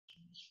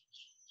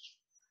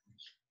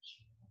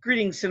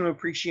Greetings, Cinema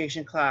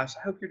Appreciation class. I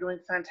hope you're doing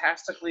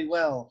fantastically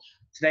well.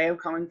 Today I'm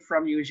coming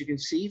from you, as you can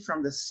see,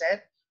 from the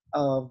set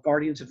of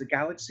Guardians of the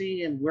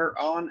Galaxy, and we're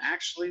on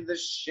actually the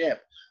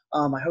ship.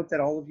 I hope that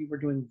all of you are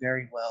doing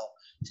very well.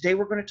 Today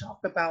we're going to talk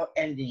about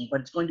editing,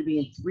 but it's going to be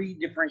in three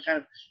different kind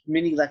of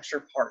mini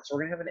lecture parts. We're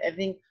going to have an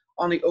editing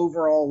on the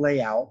overall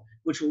layout,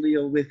 which will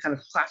deal with kind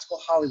of classical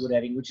Hollywood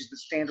editing, which is the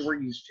standard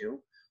we're used to.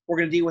 We're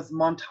going to deal with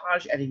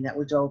montage editing that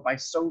was developed by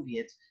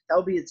Soviets. That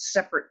will be its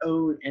separate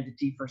own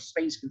entity for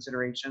space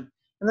consideration.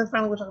 And then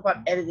finally, we'll talk about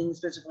editing,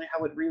 specifically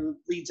how it really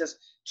leads us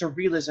to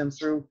realism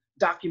through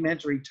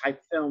documentary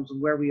type films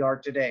and where we are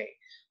today.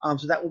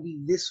 So that will be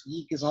this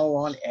week is all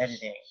on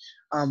editing.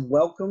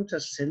 Welcome to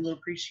Cinema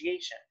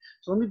Appreciation.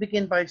 So let me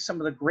begin by some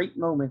of the great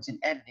moments in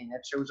editing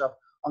that shows up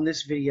on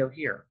this video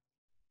here.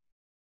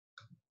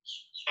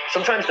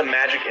 Sometimes the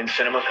magic in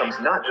cinema comes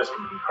not just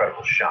from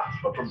incredible shots,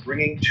 but from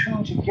bringing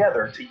two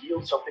together to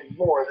yield something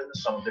more than the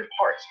sum of their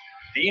parts.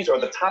 These are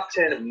the top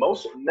 10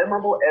 most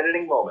memorable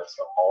editing moments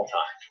of all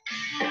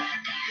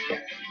time.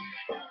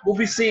 We'll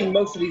be seeing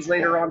most of these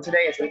later on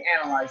today as we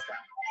analyze them.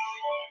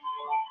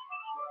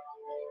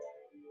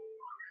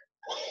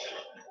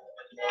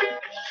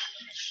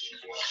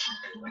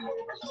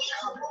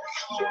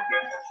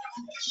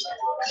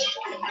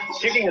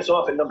 Kicking us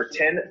off at number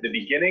 10, the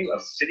beginning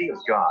of City of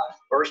God.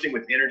 Bursting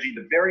with energy,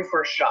 the very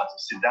first shots of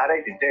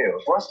Cidade de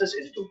Deus thrust us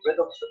into the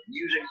rhythms of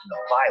music and the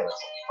violence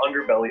of the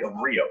underbelly of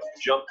Rio.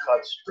 Jump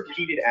cuts,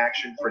 repeated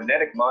action,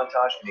 frenetic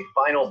montage, and a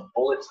final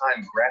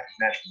bullet-time graphic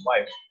match with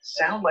life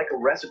sound like a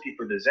recipe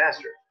for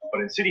disaster.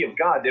 But in City of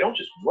God, they don't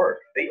just work,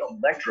 they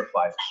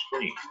electrify the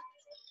screen.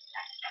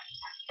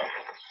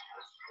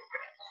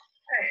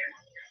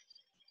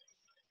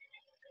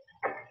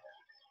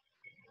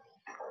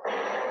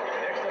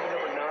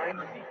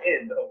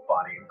 End of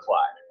Bonnie and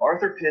Clyde.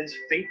 Arthur Penn's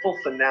fateful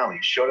finale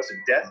showed us a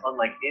death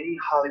unlike any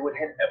Hollywood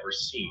had ever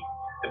seen.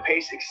 The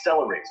pace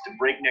accelerates to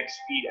breakneck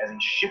speed as a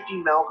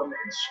shifting Malcolm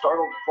and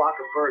startled flock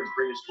of birds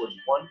bring us towards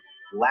one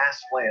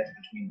last glance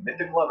between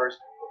mythic lovers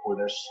before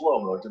their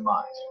slow-mo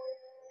demise.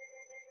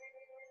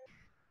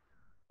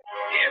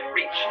 Can't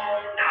reach.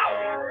 Now.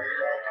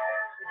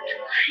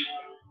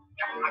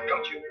 I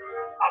got you.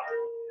 Up.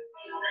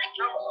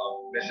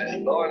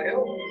 Mrs.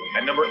 Thornhill.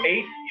 At number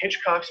 8,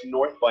 Hitchcock's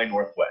North by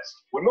Northwest.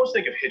 When most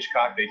think of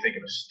Hitchcock, they think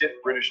of a stiff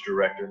British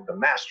director, the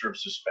master of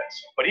suspense.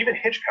 But even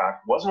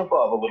Hitchcock wasn't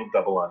above a little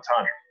double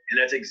entendre. And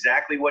that's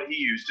exactly what he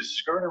used to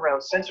skirt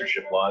around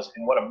censorship laws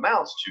in what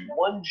amounts to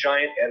one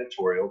giant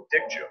editorial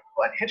dick joke.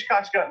 But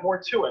Hitchcock's got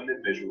more to him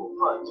than visual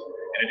puns.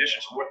 In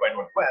addition to North by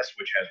Northwest,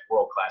 which has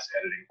world-class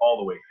editing all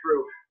the way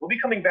through, we'll be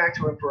coming back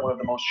to him for one of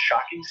the most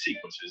shocking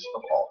sequences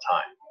of all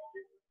time.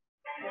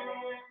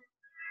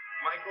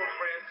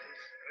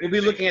 We'll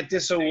be looking at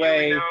this a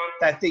way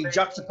that they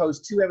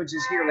juxtapose two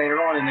images here later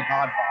on in The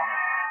Godfather.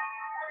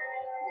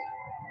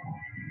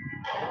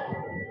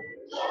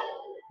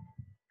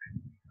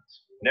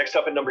 Next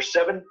up at number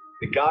 7,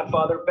 The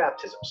Godfather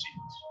baptism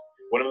sequence.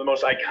 One of the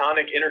most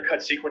iconic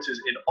intercut sequences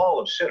in all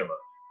of cinema.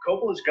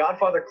 Coppola's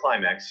Godfather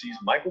climax sees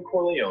Michael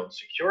Corleone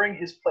securing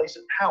his place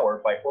of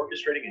power by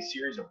orchestrating a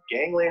series of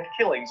gangland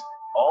killings,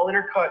 all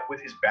intercut with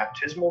his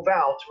baptismal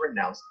vow to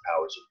renounce the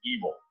powers of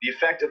evil. The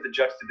effect of the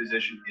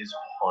juxtaposition is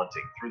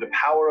haunting. Through the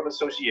power of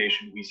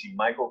association, we see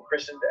Michael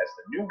christened as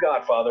the new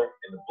Godfather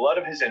in the blood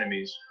of his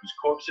enemies, whose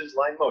corpses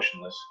lie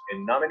motionless,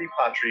 in nomine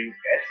Patri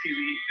et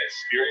Filii et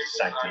Spiritus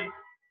Sancti.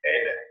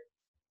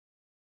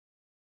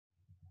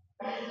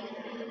 Amen.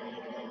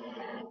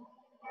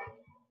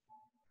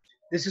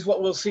 This is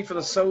what we'll see for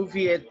the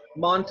Soviet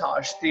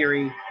montage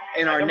theory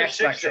in our next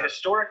lecture. The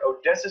historic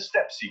Odessa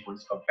step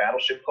sequence of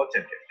Battleship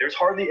Potemkin. There's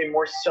hardly a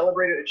more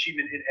celebrated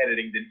achievement in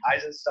editing than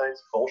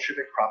Eisenstein's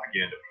Bolshevik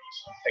propaganda piece.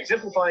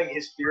 Exemplifying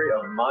his theory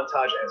of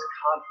montage as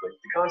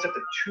conflict, the concept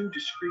of two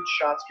discrete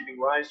shots giving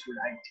rise to an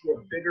idea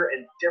bigger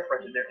and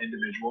different in their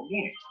individual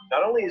meanings.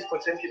 Not only is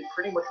Potemkin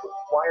pretty much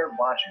required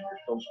watching for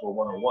Film School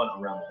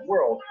 101 around the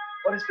world,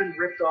 but it's been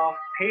ripped off,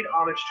 paid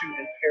homage to,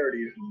 and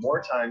parodied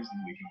more times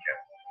than we can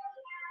count.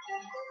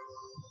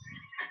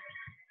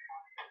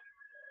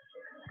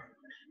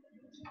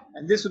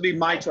 And this would be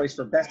my choice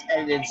for best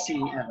edited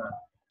scene ever.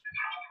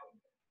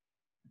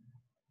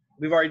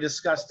 We've already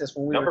discussed this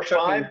when we were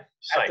looking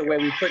at the way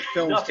we put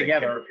films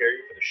together. Nothing can prepare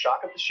you for the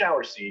shock of the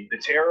shower scene, the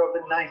terror of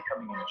the knife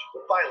coming at you,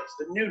 the violence,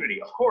 the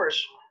nudity. Of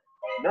course,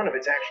 none of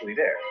it's actually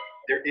there.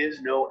 There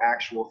is no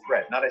actual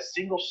threat, not a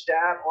single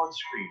stab on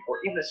screen, or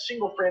even a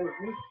single frame of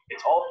movement.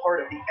 It's all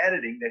part of the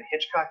editing that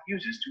Hitchcock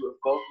uses to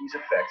evoke these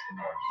effects in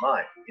one's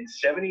mind. In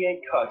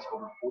 78 cuts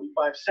over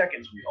 45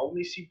 seconds, we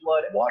only see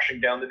blood washing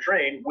down the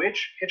drain,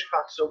 which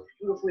Hitchcock so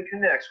beautifully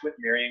connects with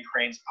Marion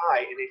Crane's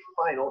eye in a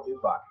final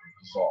evocative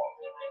dissolve.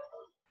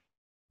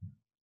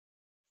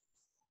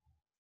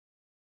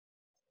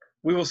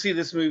 We will see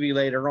this movie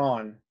later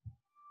on.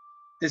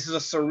 This is a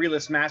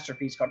surrealist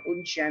masterpiece called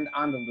Un Chien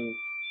Andalou,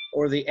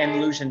 or The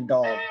Andalusian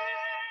Dog.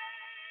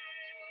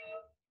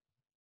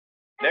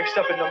 Next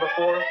up at number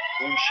 4,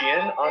 Un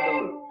Chien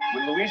Andalou.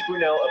 When Luis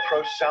Buñuel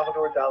approached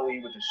Salvador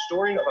Dali with the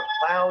story of a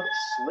cloud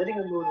slitting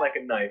the moon like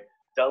a knife,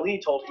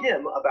 Dali told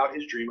him about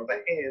his dream of a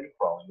hand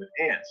crawling with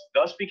ants,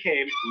 thus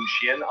became Un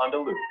Chien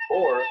Andalou,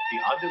 or the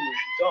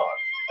Andalusian dog,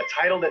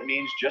 a title that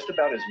means just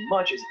about as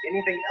much as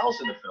anything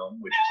else in the film,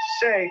 which is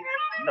to say,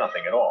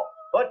 nothing at all.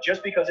 But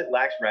just because it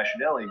lacks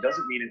rationality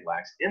doesn't mean it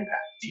lacks impact.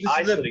 The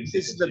eye-splitting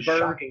sequence is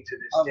shocking to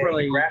this day.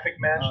 Really, the graphic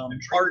match, the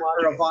art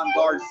or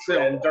avant-garde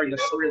film during the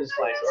surrealist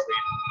slice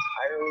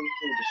entirely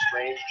through the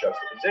strange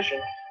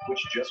juxtaposition, which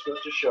just goes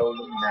to show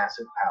the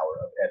massive power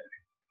of editing.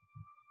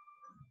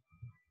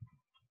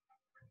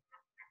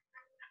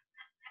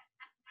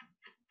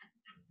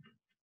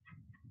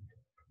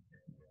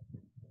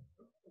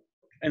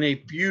 And a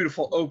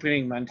beautiful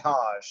opening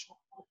montage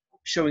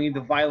showing you the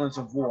violence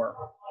of war.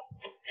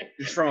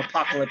 This is from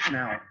Apocalypse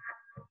Now.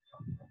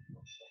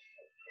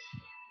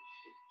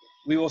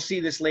 We will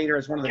see this later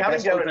as one of the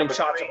best opening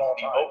shots of all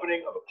time. The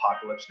opening of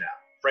Apocalypse Now.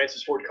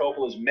 Francis Ford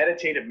Coppola's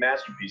meditative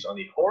masterpiece on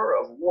the horror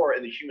of war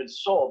and the human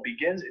soul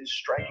begins in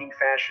striking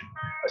fashion.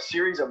 A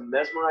series of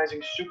mesmerizing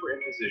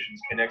superimpositions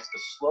connects the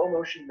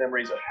slow-motion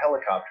memories of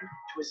helicopters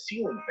to a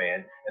ceiling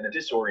fan and the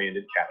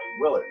disoriented Captain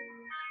Willard.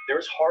 There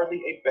is hardly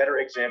a better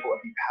example of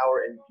the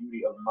power and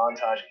beauty of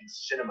montage in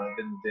cinema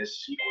than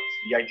this sequence.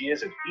 The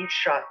ideas of each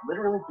shot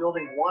literally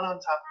building one on top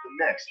of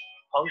the next,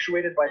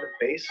 punctuated by the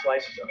base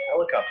slices of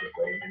helicopter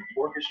blade and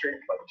orchestrated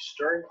by the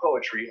stirring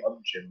poetry of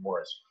Jim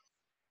Morrison.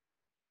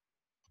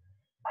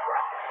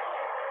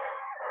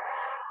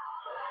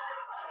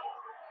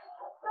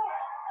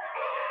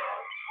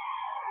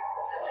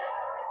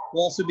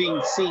 We'll also be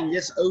seeing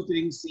this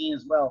opening scene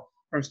as well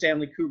from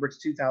Stanley Kubrick's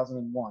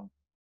 2001.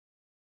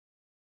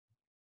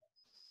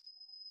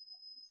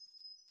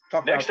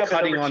 Talk Next about up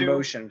cutting is on number 2,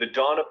 motion. The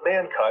Dawn of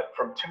Man cut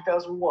from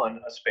 2001,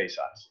 A Space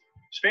Odyssey.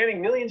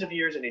 Spanning millions of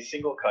years in a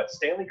single cut,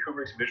 Stanley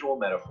Kubrick's visual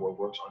metaphor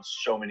works on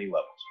so many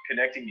levels,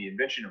 connecting the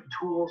invention of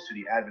tools to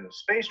the advent of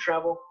space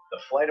travel, the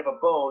flight of a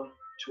bone,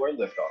 to our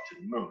liftoff to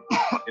the moon.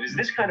 It is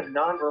this kind of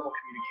nonverbal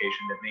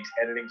communication that makes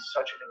editing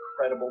such an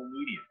incredible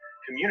medium,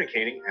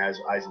 communicating, as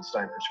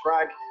Eisenstein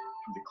prescribed,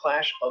 through the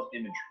clash of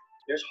imagery.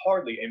 There's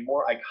hardly a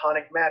more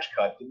iconic match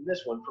cut than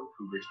this one from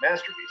Kubrick's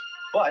masterpiece,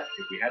 but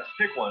if we had to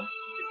pick one, it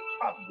would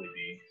probably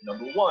be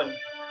number 1,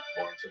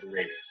 Lawrence of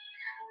Arabia.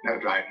 No,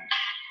 Dryden.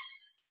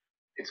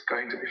 It's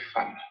going to be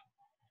fun.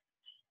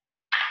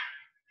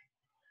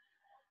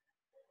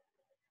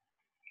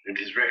 It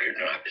is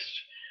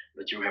recognized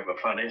that you have a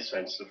funny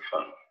sense of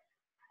fun.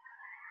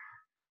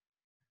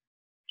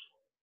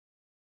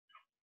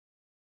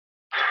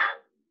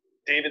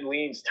 David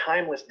Lean's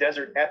timeless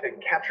desert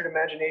epic captured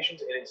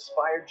imaginations and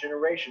inspired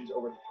generations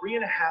over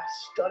 3.5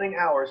 stunning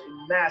hours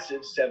in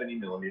massive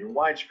 70mm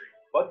widescreen.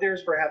 But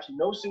there's perhaps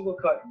no single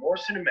cut more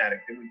cinematic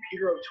than when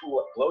Peter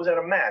O'Toole blows out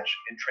a match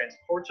and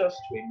transports us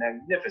to a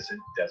magnificent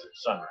desert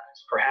sunrise.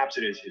 Perhaps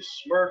it is his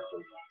smirk or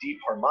the deep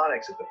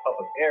harmonics of the puff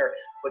of air,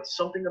 but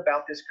something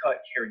about this cut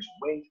carries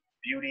weight,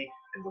 beauty,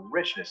 and the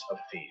richness of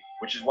theme,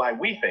 which is why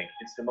we think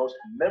it's the most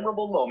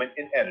memorable moment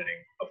in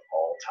editing of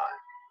all time.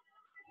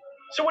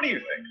 So what do you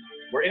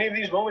think? Were any of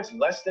these moments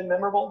less than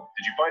memorable?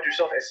 Did you find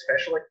yourself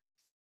especially?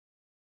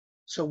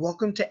 So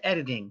welcome to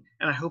editing,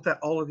 and I hope that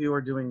all of you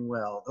are doing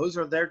well. Those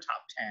are their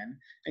top 10,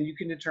 and you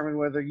can determine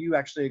whether you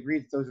actually agree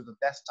that those are the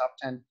best top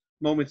 10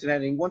 moments in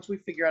editing once we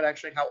figure out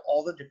actually how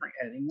all the different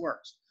editing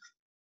works.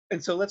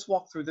 And so let's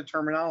walk through the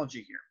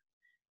terminology here.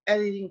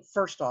 Editing,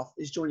 first off,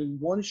 is joining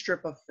one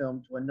strip of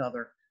film to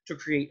another to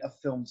create a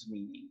film's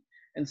meaning.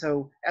 And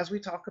so as we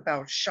talk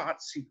about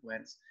shot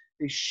sequence,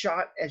 the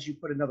shot as you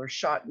put another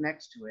shot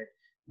next to it,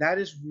 that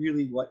is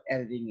really what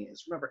editing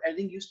is. Remember,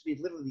 editing used to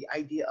be literally the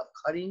idea of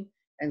cutting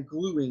and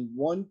gluing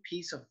one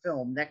piece of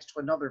film next to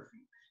another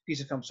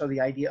piece of film, so the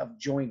idea of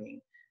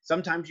joining.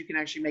 Sometimes you can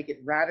actually make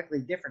it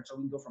radically different, so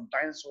we can go from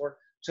dinosaur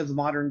to the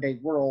modern day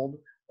world,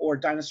 or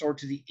dinosaur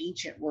to the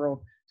ancient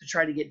world, to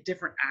try to get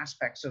different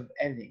aspects of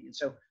editing. And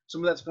so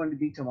some of that's going to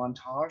be to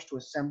montage, to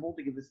assemble,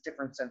 to give us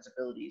different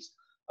sensibilities.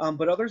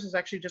 But others is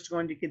actually just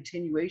going to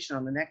continuation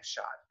on the next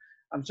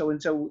shot. So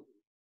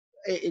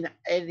in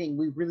editing,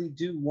 we really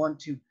do want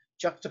to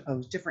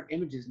juxtapose different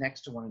images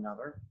next to one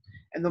another.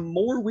 And the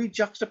more we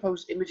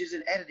juxtapose images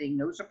in editing,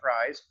 no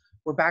surprise,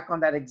 we're back on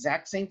that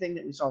exact same thing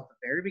that we saw at the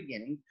very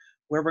beginning,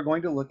 where we're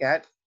going to look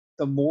at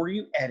the more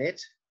you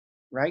edit,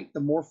 right,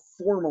 the more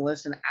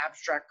formalist and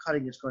abstract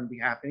cutting is going to be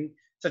happening,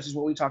 such as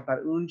what we talked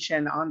about, Un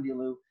Chien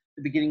Andalou,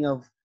 the beginning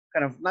of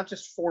kind of not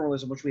just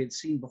formalism, which we had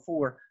seen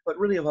before, but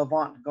really of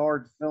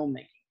avant-garde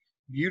filmmaking.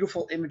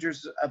 Beautiful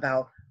images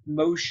about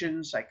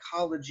motion,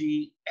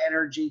 psychology,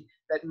 energy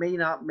that may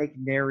not make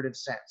narrative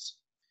sense.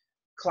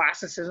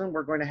 Classicism,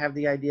 we're going to have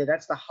the idea,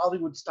 that's the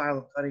Hollywood style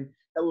of cutting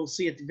that we'll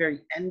see at the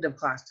very end of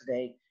class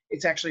today.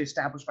 It's actually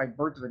established by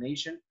Birth of a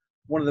Nation,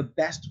 one of the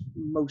best,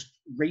 most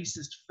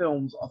racist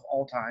films of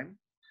all time.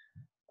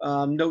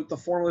 Note the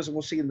formalism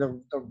we'll see in the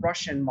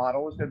Russian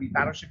model is going to be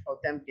Battleship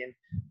Potemkin,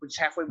 which is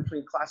halfway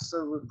between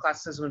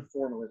classicism and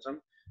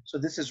formalism. So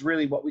this is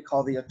really what we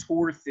call the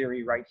auteur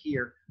theory right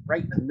here,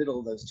 right in the middle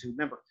of those two.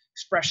 Remember,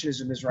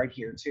 expressionism is right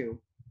here too.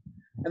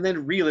 And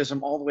then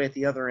realism all the way at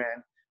the other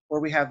end,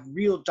 where we have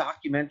real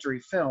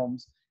documentary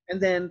films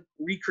and then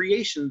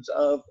recreations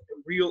of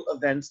real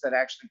events that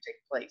actually take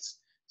place.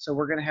 So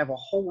we're going to have a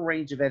whole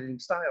range of editing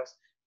styles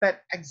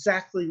that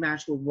exactly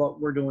match with what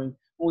we're doing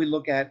when we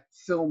look at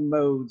film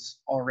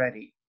modes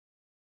already.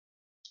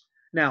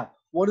 Now,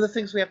 one of the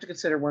things we have to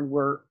consider when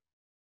we're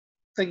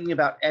thinking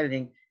about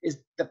editing is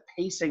the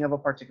pacing of a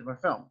particular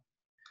film.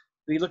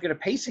 When you look at a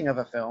pacing of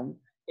a film,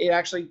 it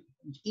actually,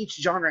 each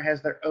genre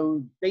has their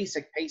own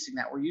basic pacing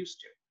that we're used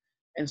to.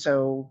 And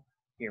so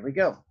here we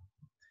go.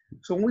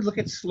 So when we look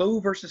at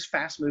slow versus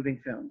fast moving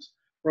films,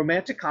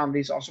 romantic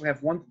comedies also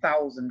have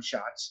 1,000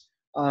 shots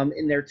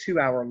in their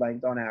 2-hour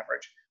length on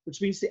average,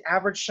 which means the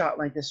average shot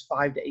length is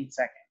 5 to 8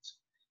 seconds.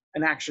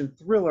 An action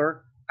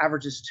thriller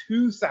averages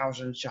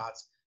 2,000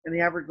 shots, and the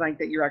average length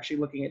that you're actually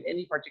looking at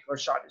any particular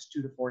shot is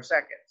 2 to 4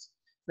 seconds.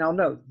 Now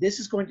note, this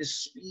is going to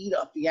speed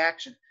up the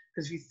action,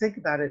 because if you think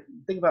about it,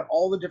 think about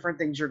all the different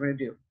things you're going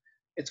to do.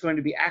 It's going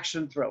to be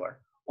action thriller,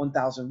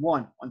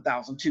 1001,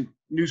 1002,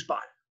 new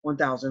spot,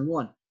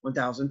 1001,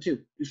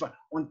 1002, new spot,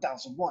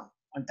 1001,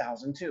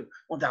 1002,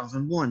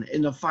 1001,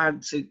 in the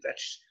five, so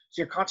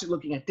you're constantly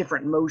looking at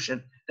different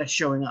motion that's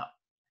showing up.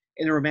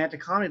 In a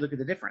romantic comedy, look at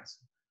the difference.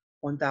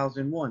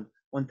 1001,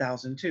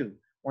 1002,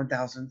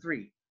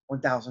 1003,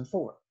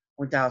 1004,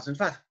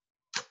 1005,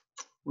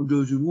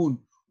 1001,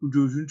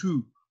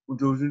 1002,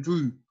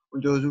 1003,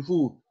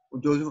 1004,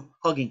 1004,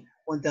 hugging,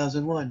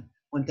 1001,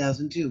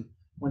 1002,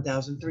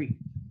 1003,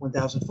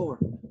 1004,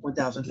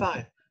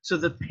 1005. So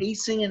the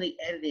pacing and the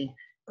editing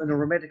in a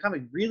romantic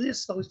comedy really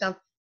slows down.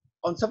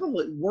 On some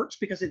level, it works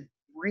because it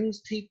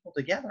brings people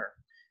together.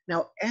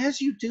 Now, as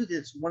you do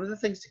this, one of the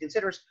things to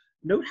consider is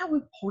note how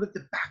important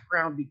the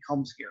background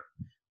becomes here.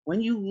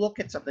 When you look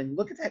at something,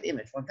 look at that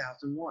image,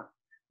 1001,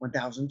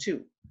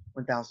 1002,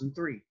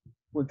 1003,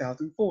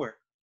 1004,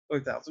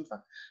 1005.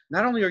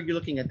 Not only are you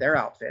looking at their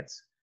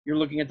outfits, you're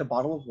looking at the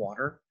bottle of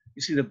water,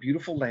 you see the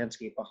beautiful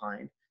landscape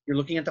behind, you're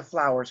looking at the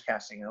flowers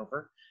casting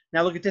over.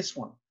 Now look at this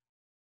one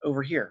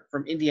over here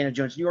from Indiana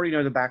Jones. You already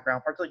know the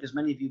background, particularly because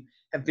many of you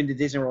have been to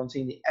Disney World and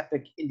seen the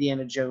epic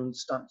Indiana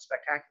Jones stunt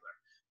spectacular.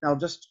 Now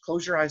just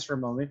close your eyes for a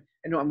moment,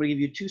 and I'm going to give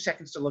you 2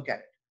 seconds to look at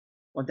it.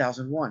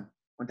 1001,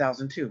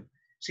 1002.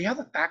 See how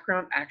the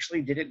background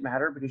actually didn't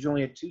matter because you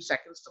only had 2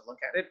 seconds to look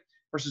at it,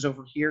 versus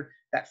over here,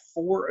 that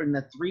 4 and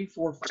that 3,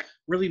 4, 5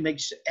 really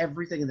makes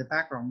everything in the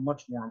background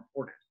much more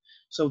important.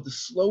 So the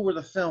slower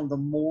the film, the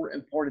more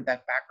important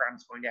that background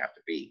is going to have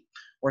to be.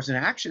 Whereas an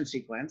action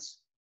sequence,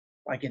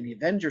 like in the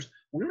Avengers,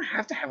 we don't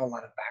have to have a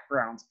lot of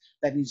backgrounds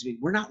that needs to be.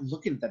 We're not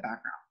looking at the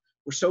background.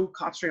 We're so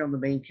concentrated on the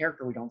main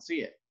character, we don't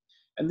see it.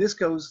 And this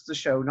goes to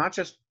show not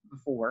just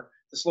before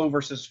the slow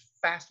versus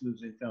fast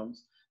moving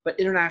films, but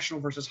international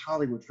versus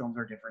Hollywood films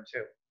are different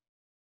too.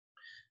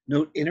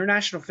 Note,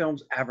 international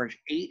films average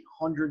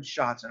 800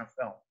 shots in a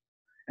film,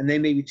 and they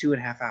may be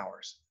 2.5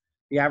 hours.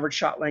 The average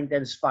shot length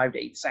then is 5 to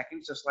 8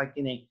 seconds, just like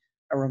in a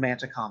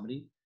romantic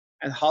comedy.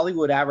 And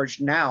Hollywood average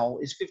now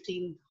is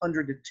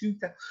 1,500 to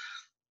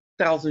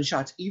 2,000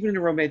 shots, even in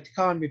a romantic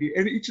comedy,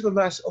 and each of them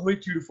lasts only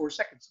 2 to 4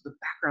 seconds. So the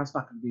background's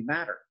not going to be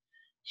matter.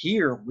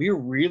 Here, we're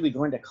really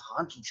going to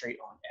concentrate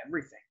on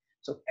everything.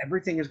 So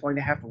everything is going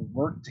to have to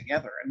work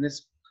together. And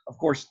this, of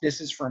course,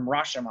 this is from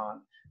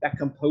Rashomon, that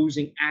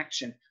composing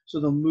action. So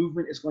the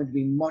movement is going to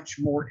be much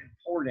more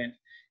important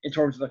in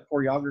terms of the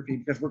choreography,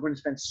 because we're going to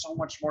spend so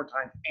much more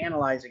time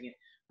analyzing it,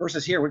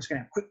 versus here, we're just going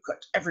to have quick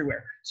cuts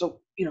everywhere.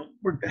 So,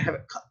 we're going to have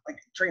it cut like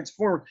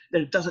transformed,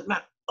 that it doesn't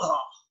matter.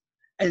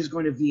 It is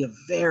going to be a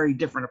very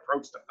different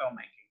approach to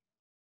filmmaking.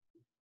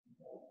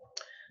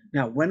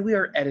 Now, when we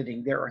are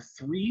editing, there are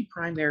 3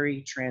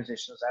 primary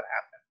transitions that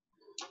happen.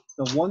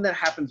 The one that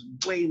happens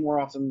way more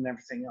often than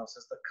everything else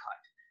is the cut.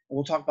 And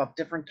we'll talk about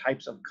different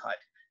types of cut.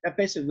 That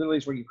basically literally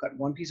is where you cut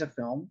one piece of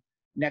film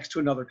next to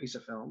another piece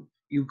of film.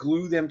 You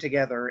glue them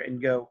together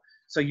and go.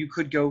 So you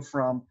could go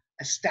from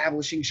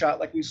establishing shot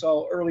like we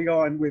saw early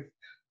on with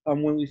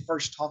when we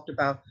first talked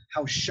about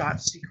how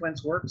shot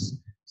sequence works.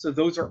 So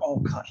those are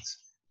all cuts.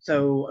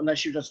 So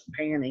unless you're just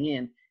panning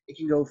in, it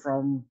can go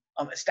from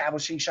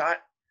establishing shot,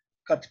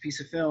 cut to piece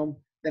of film,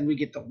 then we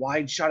get the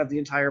wide shot of the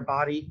entire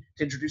body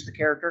to introduce the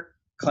character,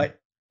 cut,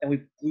 and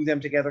we glue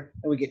them together,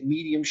 and we get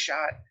medium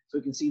shot, so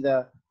we can see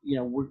the,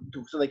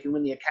 so they can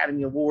win the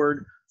Academy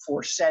Award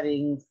for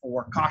setting,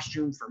 for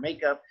costume, for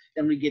makeup.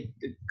 Then we get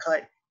the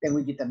cut, then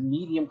we get the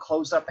medium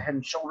close-up, head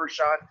and shoulder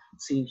shot,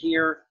 seen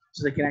here,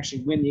 so they can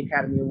actually win the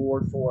Academy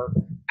Award for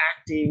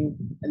acting,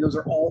 and those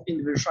are all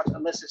individual shots,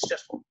 unless it's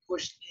just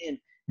pushed in.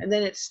 And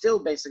then it's still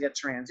basically a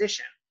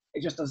transition.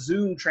 It's just a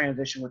zoom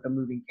transition with a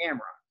moving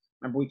camera.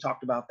 Remember, we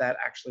talked about that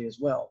actually as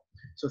well.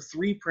 So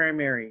 3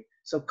 primary.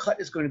 So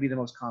cut is going to be the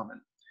most common.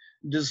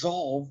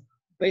 Dissolve,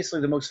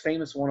 basically the most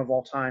famous one of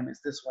all time, is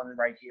this one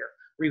right here,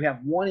 where you have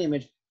one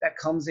image that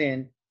comes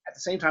in at the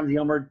same time the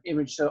other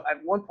image. So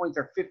at one point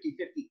they're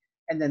 50-50,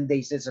 and then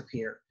they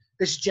disappear.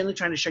 This is generally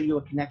trying to show you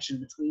a connection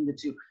between the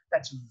two.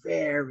 That's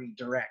very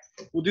direct.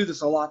 We'll do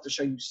this a lot to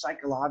show you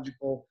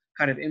psychological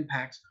kind of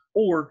impacts,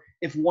 or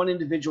if one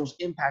individual's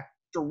impact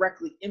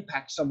directly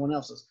impacts someone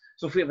else's.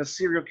 So if we have a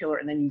serial killer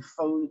and then you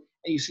phone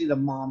and you see the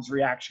mom's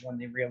reaction when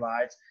they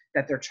realize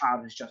that their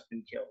child has just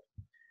been killed.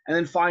 And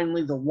then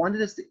finally, the one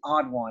that is the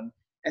odd one,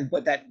 and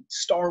but that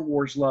Star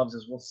Wars loves,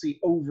 as we'll see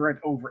over and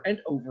over and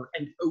over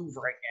and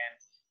over again,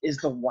 is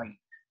the white,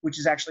 which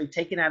is actually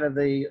taken out of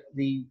the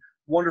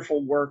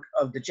wonderful work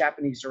of the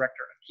Japanese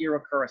director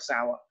Akira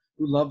Kurosawa,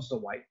 who loves the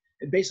white.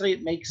 And basically,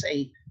 it makes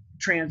a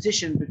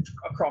transition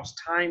across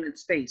time and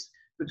space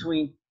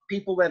between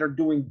people that are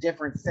doing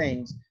different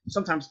things.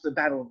 Sometimes the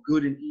battle of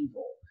good and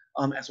evil,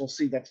 as we'll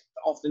see, that's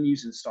often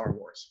used in Star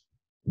Wars.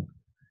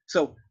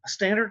 So a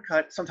standard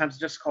cut, sometimes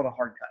just called a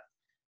hard cut.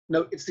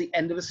 Note, it's the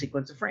end of a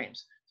sequence of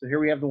frames. So here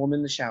we have the woman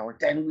in the shower.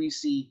 Then we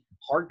see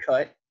hard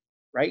cut,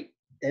 right?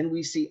 Then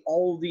we see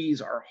all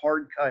these are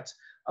hard cuts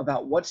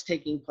about what's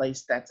taking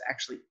place that's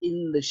actually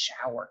in the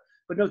shower.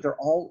 But note, they're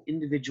all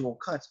individual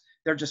cuts.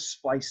 They're just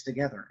spliced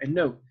together. And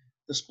note,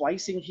 the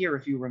splicing here,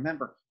 if you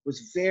remember,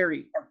 was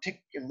very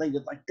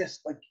articulated like this,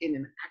 like in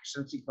an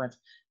action sequence,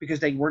 because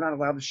they were not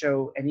allowed to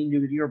show any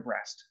nudity or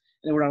breast.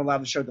 And they were not allowed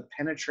to show the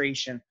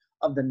penetration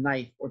of the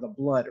knife or the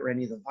blood or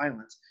any of the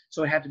violence.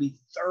 So it had to be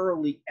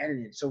thoroughly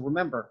edited. So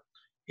remember,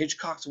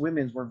 Hitchcock's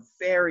women were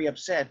very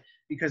upset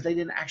because they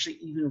didn't actually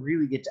even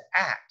really get to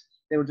act.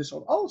 They were just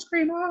told, oh,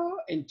 scream, oh,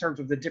 in terms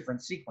of the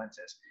different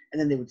sequences. And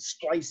then they would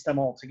splice them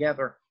all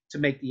together to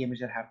make the image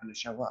that happened to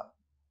show up.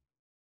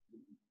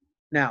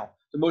 Now,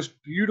 the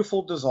most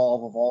beautiful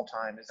dissolve of all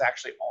time is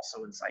actually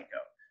also in Psycho.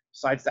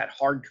 Besides that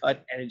hard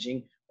cut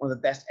editing, one of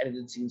the best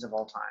edited scenes of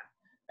all time.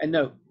 And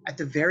note, at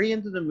the very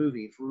end of the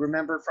movie, if we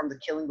remember from The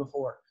Killing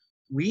Before,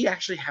 we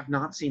actually have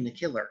not seen the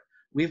killer.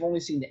 We've only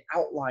seen the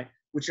outline,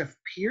 which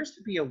appears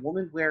to be a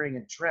woman wearing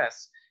a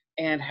dress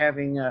and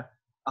having a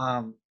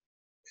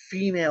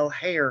female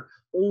hair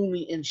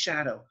only in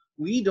shadow.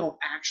 We don't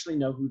actually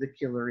know who the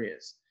killer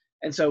is.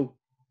 And so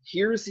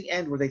here's the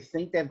end where they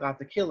think they've got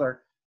the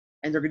killer,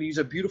 and they're going to use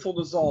a beautiful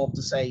dissolve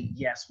to say,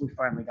 yes, we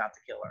finally got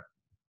the killer.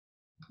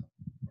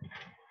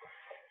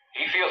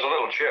 He feels a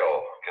little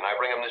chill. Can I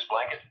bring him this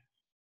blanket?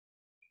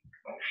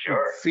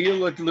 Sure.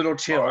 Feel a little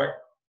chill. Right.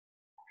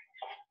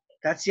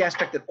 That's the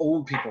aspect that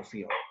old people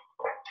feel.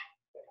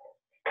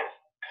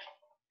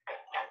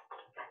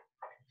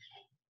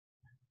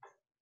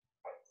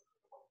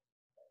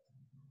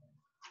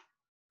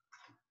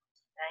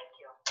 Thank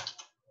you.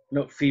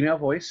 Note, female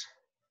voice.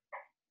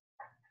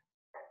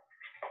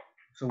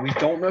 So we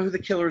don't know who the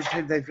killer is.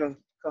 They've go,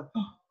 It's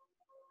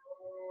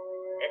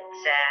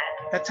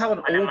sad. that's how an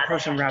when a old mother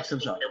person has to wraps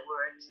speak himself. the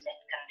words that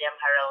condemn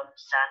her own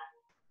son.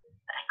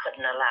 But I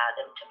couldn't allow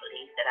them to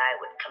believe that I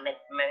would commit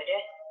murder.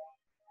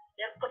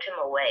 They'll put him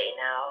away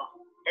now,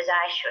 as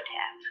I should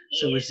have.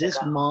 So is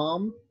this ago.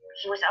 mom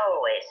He was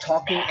always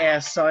talking bad.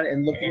 as son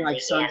and And looking in like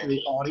the son end, to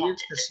the he audience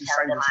attempted because she's tell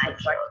trying to them I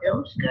reflect killed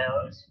him? those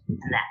girls and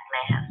that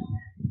man.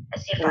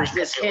 As if Or I is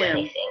this could do him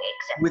anything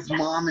except with just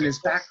mom in his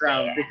sit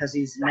background there because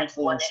he's like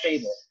mentally one of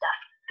unstable? his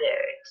stuffed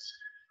birds.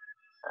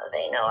 Oh,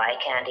 they know I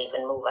can't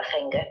even move a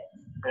finger,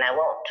 and I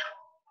won't.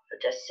 I'll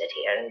just sit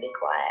here and be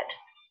quiet,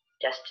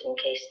 just in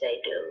case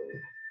they do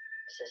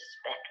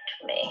suspect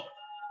me.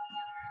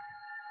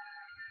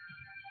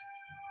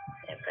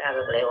 They're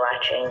probably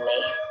watching me.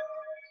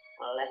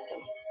 Well,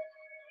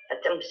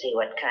 let them see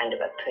what kind of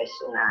a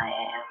person I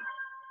am.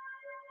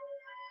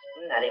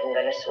 I'm not even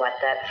going to swat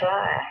that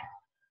flyer.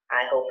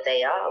 I hope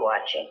they are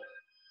watching.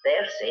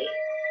 They'll see.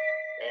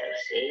 They'll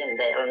see, and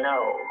they'll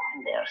know,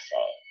 and they'll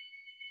say,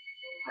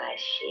 why,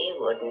 she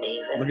wouldn't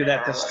even. Look at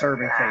that harm a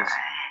disturbing fly. face.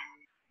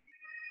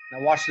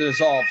 Now watch the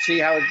dissolve. See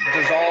how it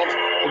dissolves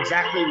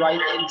exactly right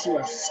into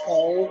a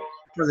skull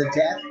for the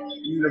death?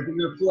 You're going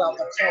to pull out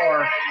the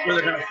car where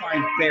they're going to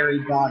find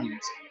buried bodies.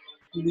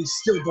 And we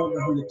still don't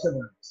know who the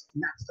killer is.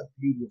 And that's the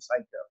beauty of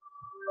Psycho.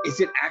 Is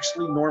it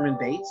actually Norman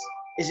Bates?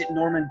 Is it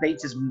Norman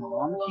Bates'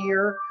 mom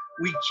here?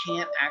 We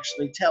can't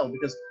actually tell,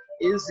 because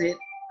is it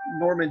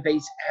Norman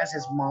Bates as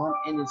his mom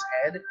in his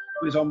head,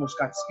 who's almost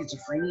got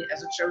schizophrenia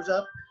as it shows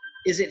up?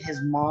 Is it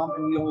his mom,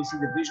 and we only see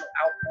the visual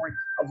outpouring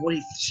of what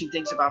she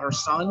thinks about her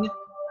son,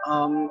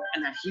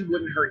 and that he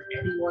wouldn't hurt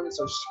anyone, and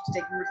so she's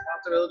taking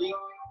responsibility?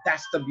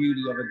 That's the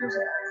beauty of a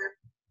dissolve,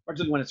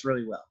 particularly when it's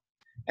really well.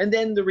 And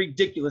then the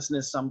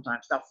ridiculousness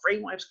sometimes. Now,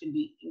 frame wipes can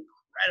be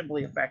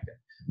incredibly effective,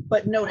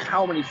 but note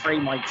how many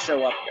frame wipes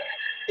show up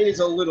there. It is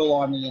a little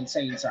on the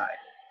insane side.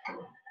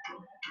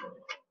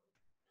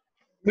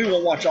 We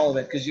won't watch all of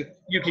it because you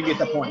can get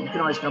the point. You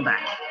can always come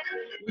back.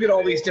 Look at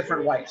all these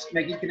different wipes,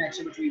 making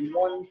connection between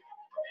one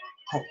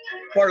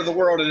part of the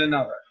world and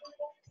another.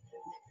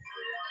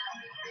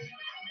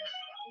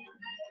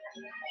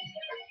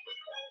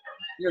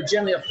 You know,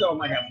 generally a film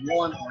might have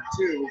one or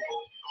two,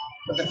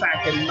 but the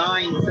fact that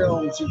 9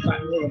 films, you've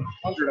got more than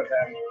 100 of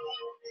them.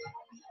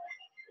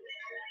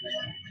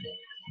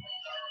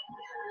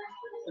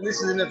 And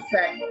this is an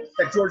effect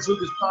that George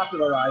Lucas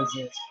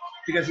popularizes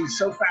because he's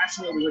so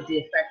fascinated with the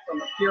effect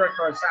from Akira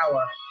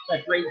Kurosawa,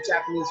 that great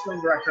Japanese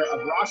film director of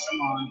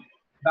Rashomon,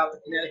 about the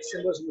kinetic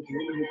symbolism with the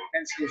woman who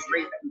potentially is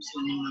raped that we've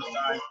seen numerous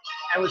times,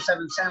 and with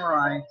Seven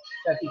Samurai,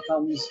 that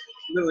becomes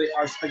literally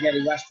our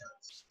spaghetti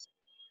westerns.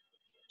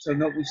 So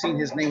note, we've seen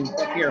his name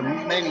appear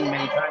many,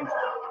 many times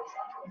now.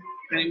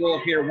 And it will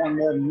appear one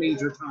more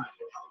major time.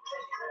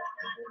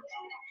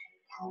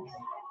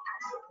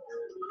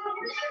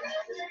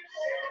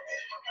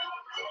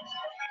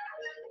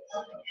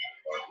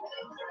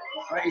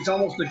 Right? It's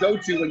almost the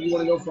go-to when you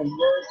want to go from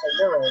world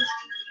to world.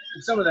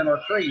 And some of them are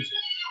crazy.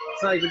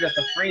 It's not even just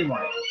a frame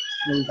rate.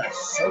 You know, we've got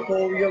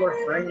circular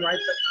frame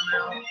rates that come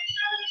out.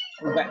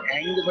 We've got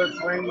angular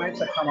frame rates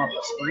that come off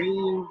the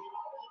screen.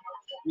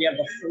 We have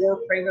the 4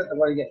 frame rate,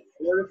 where you get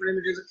 4 different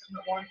images that come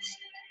at once.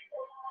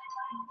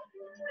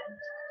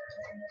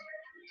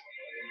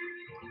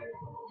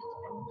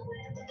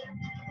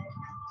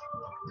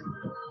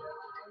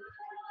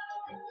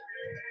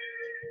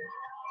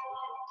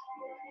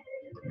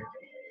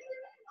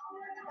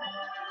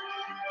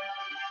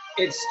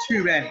 It's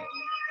too many.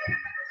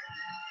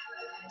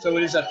 So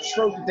it is a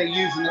trope that they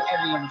use in the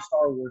editing of the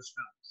Star Wars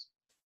films.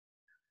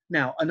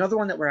 Now, another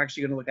one that we're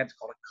actually going to look at is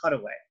called a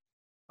cutaway.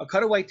 A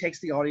cutaway takes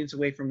the audience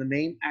away from the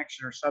main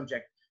action or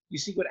subject. You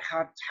see what's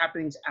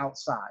happening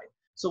outside.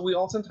 So we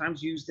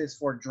oftentimes use this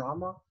for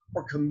drama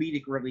or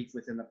comedic relief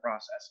within the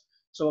process.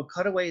 So a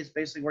cutaway is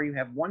basically where you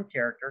have one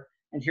character,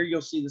 and here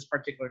you'll see this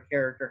particular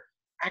character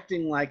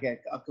acting like a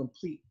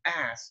complete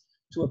ass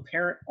to a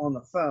parent on the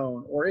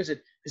phone, or is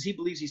it because he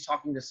believes he's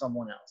talking to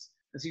someone else?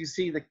 As you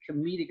see the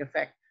comedic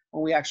effect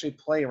when we actually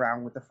play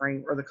around with the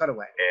frame or the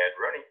cutaway. Ed,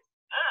 Runny.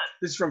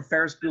 This is from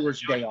Ferris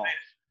Bueller's Day Off,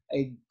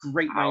 a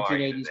great How are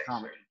you 1980s today,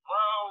 comedy. sir?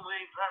 Well,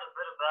 we've had a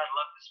bit of bad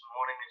luck this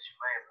morning, as you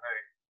may have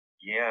heard.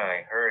 Yeah, I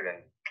heard,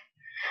 and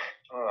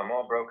I'm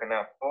all broken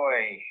up.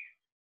 Boy,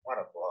 what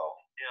a blow.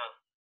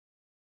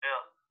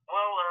 Yeah.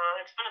 Well,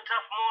 it's been a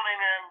tough morning,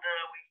 and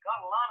we've got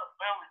a lot of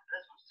family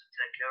business to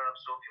take care of,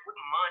 so if you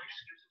wouldn't mind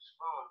excusing this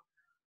phone,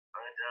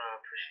 I'd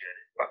appreciate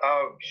it.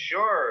 Oh,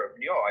 sure.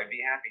 I'd be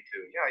happy to.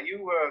 Yeah,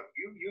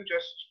 you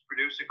just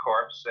produce a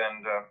corpse,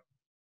 and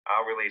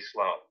I'll release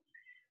Sloan.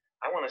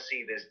 I want to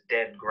see this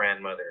dead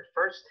grandmother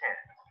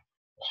firsthand.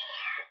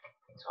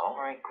 It's all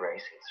right,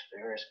 Grace. It's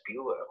Ferris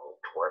Bueller, old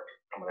twerp.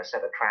 I'm going to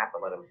set a trap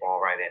and let him fall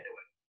right into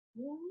it.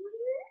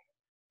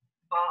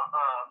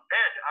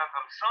 Ed,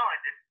 I'm sorry.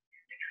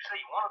 Did you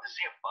say you wanted to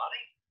see a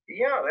body?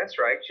 Yeah,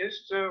 that's right.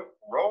 Just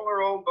roll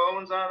her old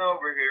bones on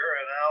over here,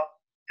 and I'll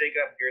dig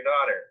up your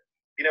daughter.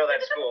 You know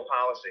that school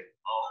policy.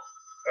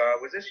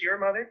 Oh. Was this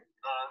your mother?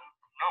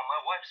 No, my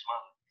wife's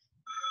mother.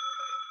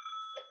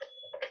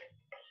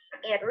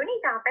 Ed Rooney's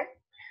office.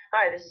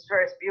 Hi, this is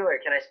Ferris Bueller.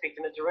 Can I speak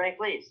to Mr. Rooney,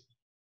 please?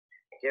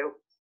 Thank you.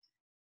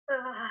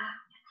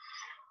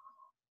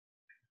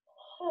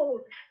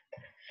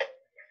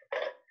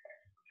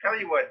 Tell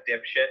you what,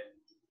 dipshit.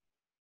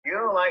 You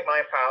don't like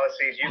my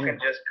policies, you can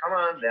just come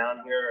on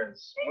down here and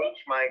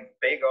smooch my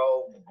big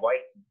old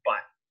white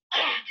butt.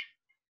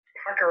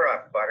 Tuck her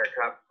up,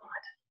 Buttercup.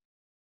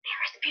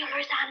 Ferris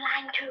Bueller's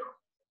online too.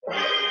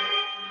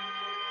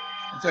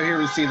 So here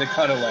we see the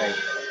cutaway,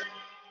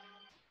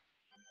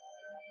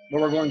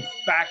 where we're going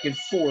back and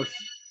forth.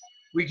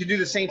 We could do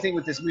the same thing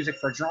with this music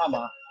for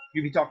drama.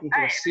 You'd be talking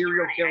to a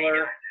serial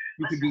killer.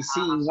 You could be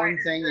seeing one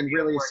thing and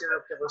really a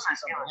serial killer sees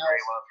something else.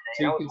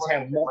 So you can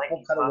have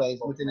multiple cutaways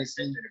within the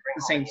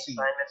same scene.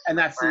 And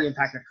that's the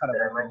impact of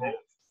cutaway.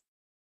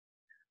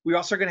 We're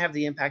also going to have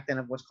the impact then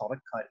of what's called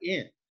a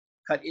cut-in.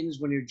 Cut-in is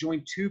when you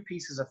join 2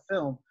 pieces of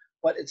film,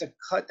 but it's a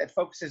cut that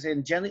focuses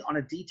in generally on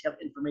a detailed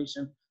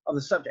information of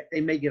the subject.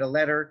 They may get a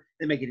letter,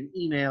 they may get an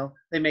email,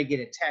 they may get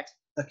a text.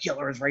 The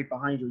killer is right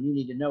behind you and you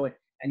need to know it.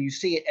 And you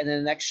see it, and then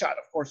the next shot,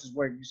 of course, is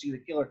where you see the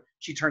killer.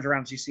 She turns around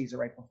and she sees it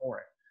right before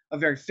it. A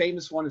very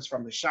famous one is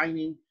from The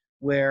Shining,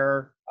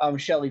 where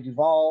Shelley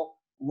Duvall,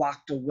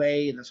 locked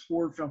away in this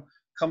horror film,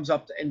 comes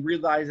up and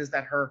realizes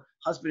that her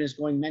husband is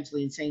going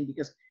mentally insane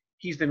because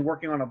he's been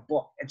working on a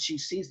book. And she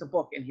sees the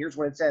book, and here's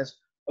what it says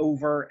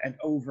over and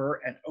over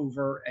and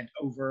over and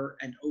over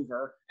and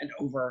over and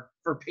over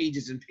for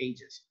pages and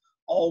pages.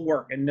 All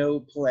work and no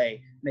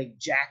play make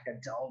Jack a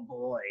dull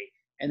boy.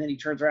 And then he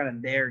turns around,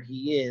 and there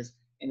he is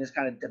in this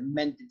kind of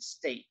demented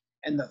state.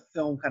 And the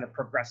film kind of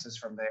progresses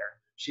from there.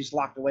 She's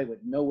locked away with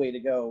no way to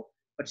go,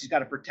 but she's got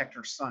to protect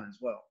her son as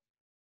well.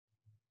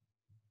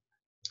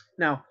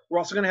 Now, we're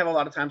also going to have a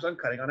lot of times on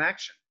cutting on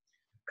action.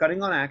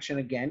 Cutting on action,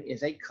 again,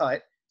 is a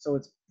cut. So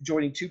it's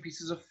joining 2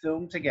 pieces of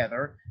film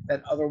together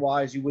that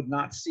otherwise you would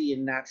not see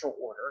in natural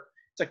order.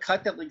 It's a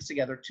cut that links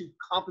together 2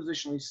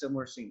 compositionally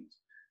similar scenes.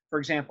 For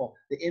example,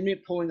 the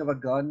imminent pulling of a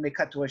gun may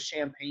cut to a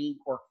champagne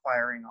cork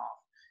firing off.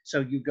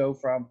 So you go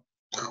from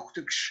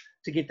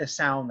to get the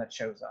sound that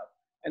shows up.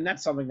 And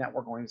that's something that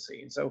we're going to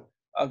see. And so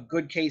a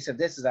good case of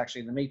this is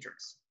actually The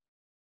Matrix,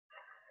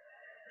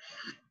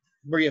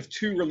 where you have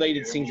 2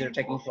 related scenes that are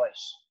taking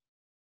place.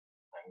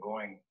 I'm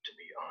going to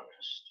be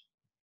honest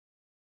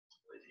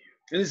with you.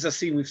 And this is a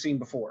scene we've seen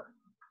before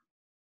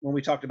when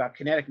we talked about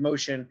kinetic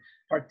motion,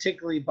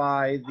 particularly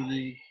by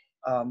the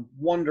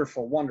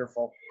wonderful,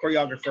 wonderful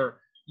choreographer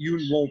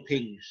Yuen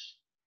Woo-ping.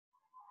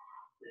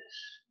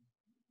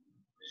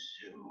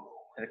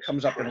 And it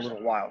comes up in a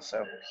little while.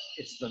 So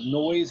it's the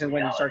noise and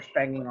when he starts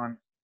banging on.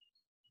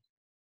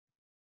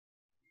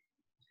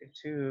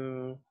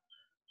 2,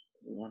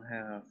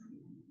 1/2.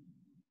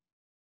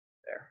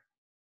 There.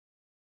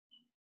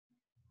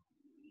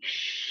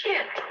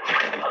 Shit.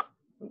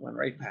 We went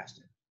right past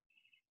it.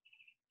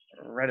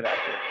 right about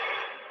here.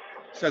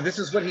 So this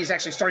is when he's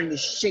actually starting to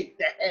shake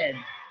the head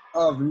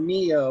of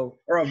Neo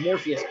or of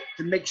Morpheus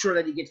to make sure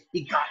that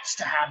he got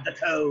to have the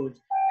code,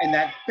 and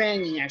that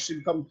banging actually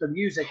becomes the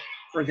music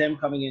for them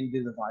coming in to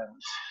do the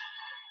violence.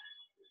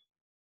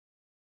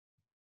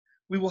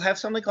 We will have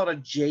something called a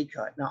J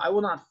cut. Now I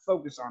will not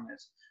focus on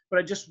this, but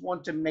I just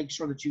want to make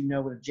sure that you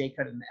know what a J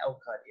cut and an L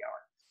cut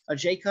are. A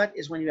J cut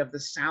is when you have the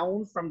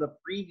sound from the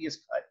previous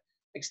cut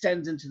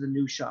extends into the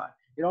new shot.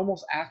 It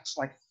almost acts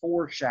like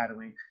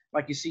foreshadowing,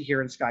 like you see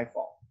here in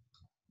Skyfall.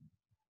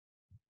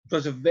 So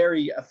it's a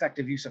very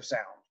effective use of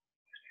sound.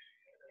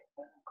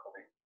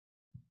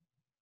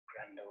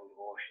 Grand old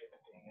warship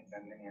being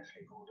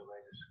ignominiously hauled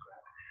away to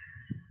scrap.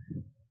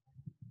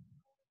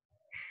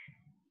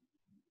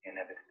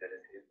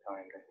 Inevitability of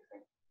time, don't you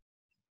think?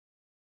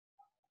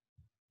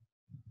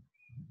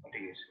 What do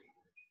you see?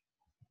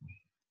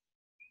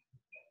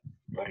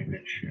 Bloody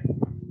good ship.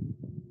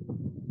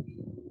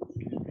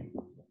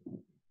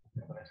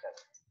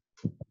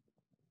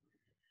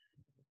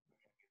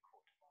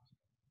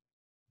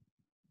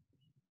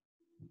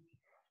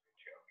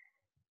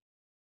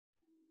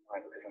 Why,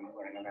 because I'm not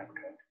wearing a lab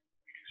coat.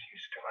 Just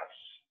used to have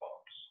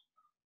spots.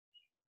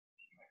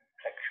 My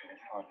complexion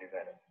is hardly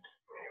relevant.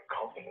 Your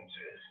confidence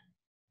is.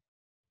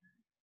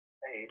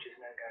 Age is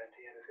no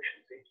guarantee of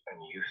efficiency.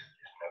 And youth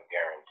is no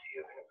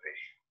guarantee of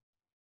innovation.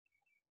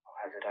 I'll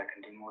hazard I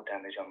can do more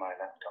damage on my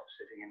laptop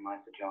sitting in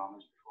my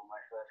pajamas before my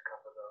first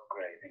cup of Earl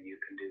Grey than you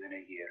can do in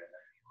a year in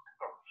the field.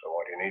 Oh, so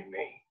why do you need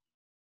me?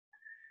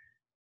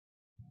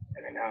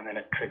 Every now and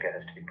then a trigger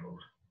has to be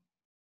pulled.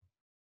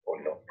 Or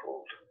not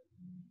pulled?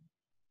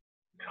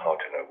 It's hard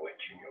to know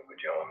which in your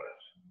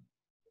pajamas.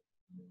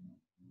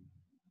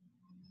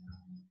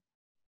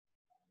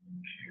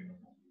 Q.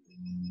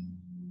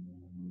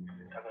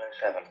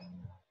 007.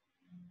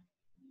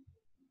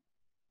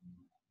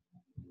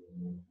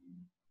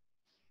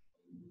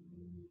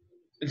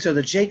 And so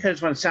the J cut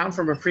is when sound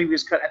from a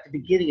previous cut at the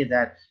beginning of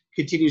that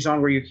continues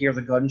on where you hear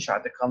the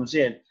gunshot that comes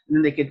in, and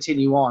then they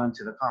continue on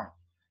into the comic.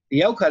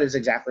 The L cut is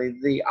exactly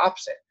the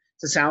opposite.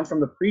 The sound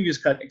from the previous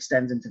cut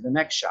extends into the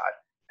next shot,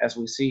 as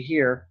we see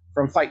here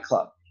from Fight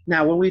Club.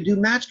 Now, when we do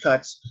match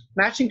cuts,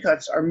 matching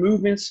cuts are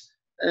movements,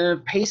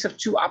 pace of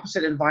two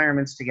opposite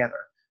environments together.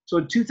 So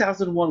in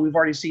 2001, we've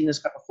already seen this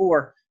cut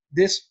before.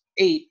 This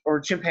ape or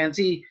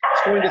chimpanzee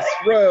is going to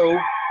throw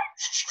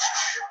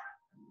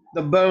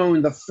the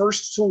bone, the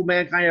first tool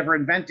mankind ever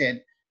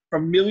invented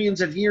from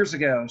millions of years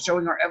ago,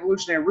 showing our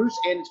evolutionary roots,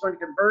 and it's going to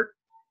convert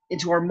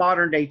into our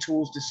modern day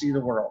tools to see the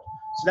world.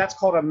 So that's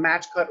called a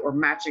match cut or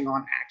matching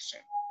on action.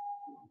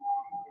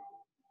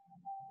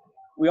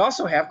 We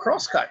also have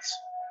crosscuts.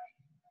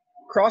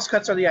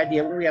 Crosscuts are the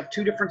idea when we have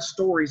two different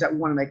stories that we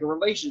want to make a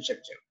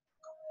relationship to.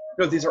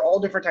 So these are all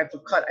different types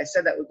of cut. I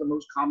said that was the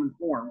most common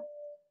form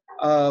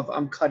of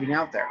cutting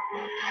out there.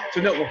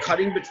 So note, we're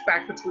cutting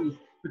back between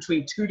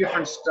two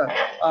different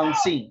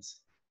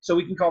scenes. So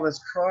we can call this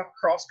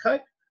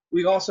crosscut.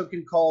 We also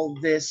can call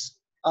this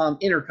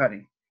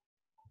intercutting.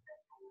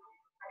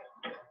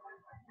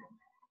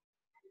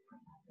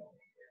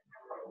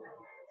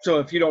 So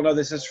if you don't know,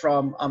 this is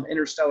from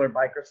Interstellar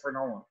by Christopher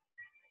Nolan.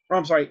 Or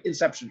I'm sorry,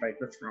 Inception by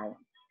Christopher Nolan.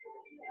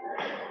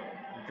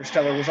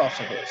 Interstellar was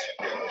also his.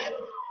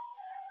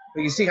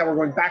 But you see how we're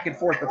going back and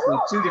forth between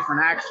two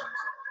different actions.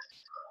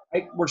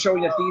 Right? We're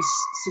showing that these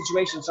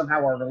situations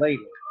somehow are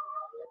related.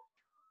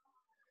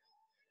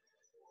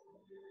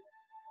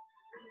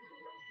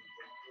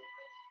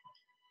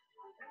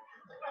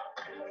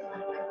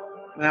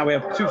 Now we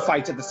have two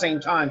fights at the same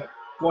time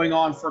going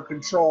on for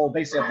control,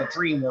 basically, of the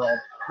dream world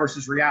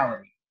versus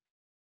reality.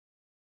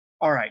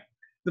 All right.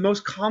 The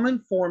most common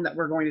form that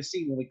we're going to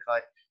see when we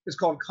cut is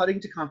called cutting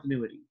to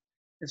continuity.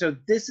 And so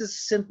this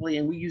is simply,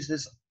 and we use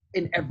this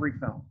in every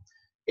film,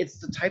 it's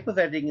the type of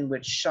editing in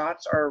which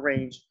shots are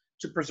arranged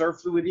to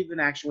preserve fluidity in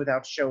action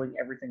without showing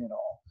everything at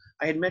all.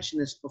 I had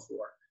mentioned this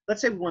before.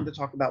 Let's say we wanted to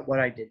talk about what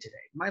I did today.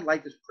 My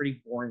life is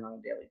pretty boring on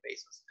a daily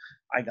basis.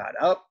 I got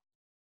up,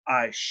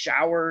 I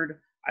showered,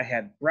 I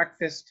had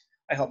breakfast,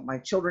 I helped my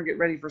children get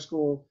ready for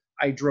school,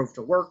 I drove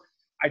to work,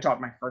 I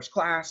taught my first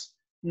class,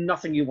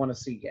 nothing you want to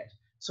see yet.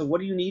 So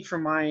what do you need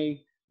from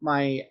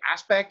my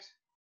aspect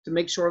to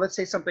make sure, let's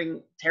say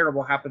something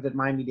terrible happens at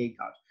Miami-Dade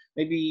College.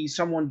 Maybe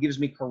someone gives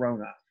me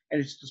corona, and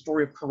it's the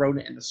story of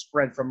corona and the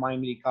spread from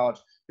Miami-Dade College,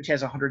 which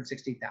has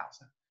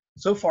 160,000.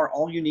 So far,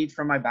 all you need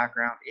from my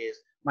background is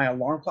my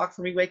alarm clock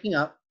for me waking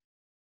up,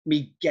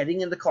 me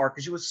getting in the car,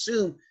 because you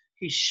assume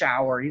he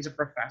showered, he's a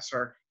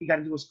professor, he got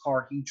into his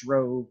car, he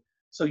drove.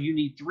 So you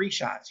need three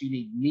shots. You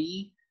need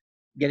me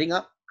getting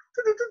up,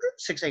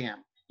 6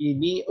 a.m. You need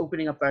me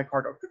opening up that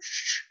car door,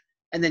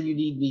 and then you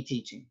need me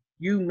teaching.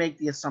 You make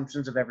the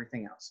assumptions of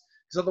everything else.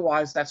 Because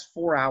otherwise, that's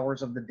 4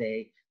 hours of the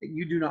day that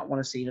you do not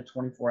want to see in a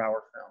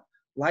 24-hour film.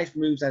 Life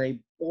moves at a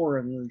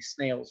boringly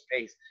snail's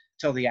pace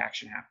until the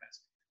action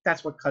happens.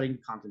 That's what cutting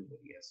to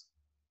continuity is.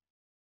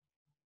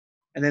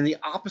 And then the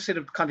opposite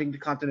of cutting to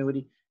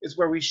continuity is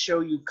where we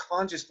show you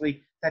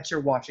consciously that you're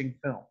watching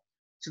film.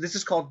 So this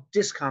is called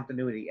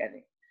discontinuity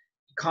editing.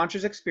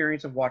 Conscious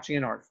experience of watching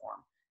an art form.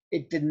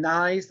 It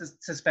denies the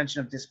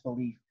suspension of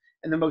disbelief.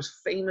 And the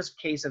most famous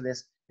case of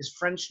this is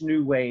French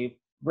New Wave,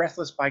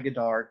 Breathless by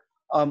Godard,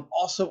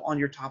 also on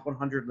your top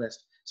 100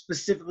 list,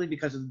 specifically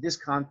because of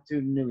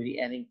discontinuity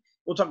ending.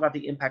 We'll talk about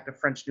the impact of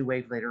French New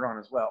Wave later on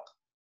as well.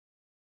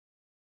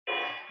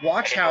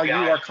 Watch how you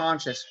are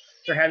conscious.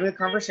 They're having a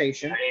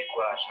conversation.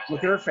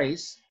 Look at her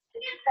face. De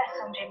toute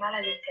façon, j'ai mal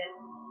à l'hôtel.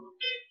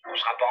 On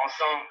sera pas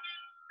ensemble,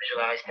 mais je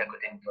vais rester à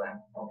côté de toi.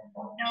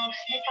 Non,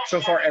 ce n'est pas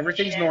So far,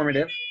 everything's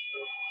normative.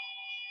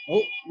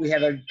 Oh, we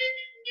had a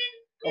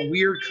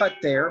weird cut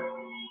there.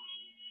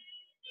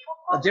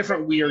 A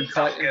different weird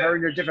cut, and her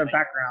in a different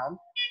background.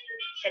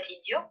 C'est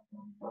idiot.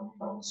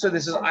 So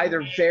this is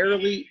either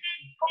very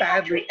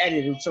badly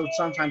edited, so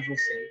sometimes we'll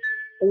see,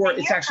 or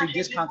it's actually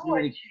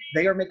discontinuity.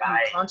 They are making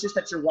you conscious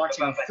that you're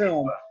watching a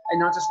film and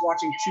not just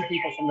watching two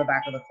people from the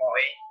back of the car.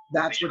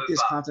 That's what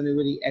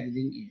discontinuity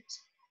editing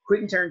is.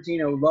 Quentin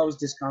Tarantino loves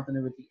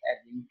discontinuity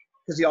editing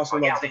because he also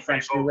loves the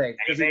French New Wave,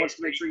 because he wants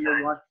to make sure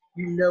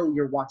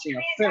you're watching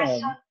a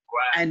film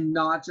and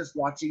not just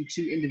watching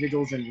two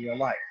individuals in real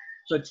life.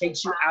 So it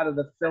takes you out of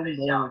the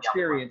film-going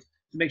experience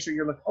to make sure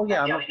you're like, oh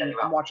yeah,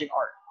 I'm watching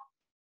art.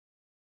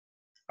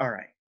 All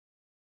right.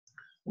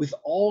 With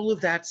all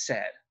of that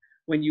said,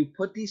 when you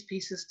put these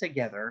pieces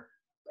together,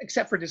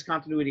 except for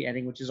discontinuity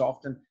editing, which is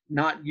often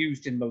not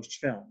used in most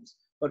films,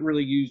 but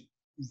really used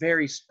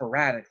very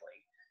sporadically.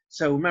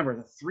 So remember,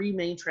 the three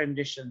main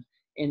traditions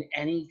in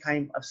any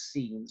kind of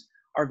scenes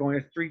are going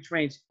to, three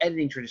main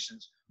editing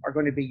traditions are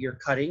going to be your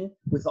cutting,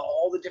 with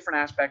all the different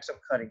aspects of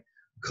cutting.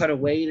 Cut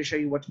away to show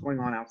you what's going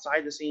on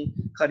outside the scene,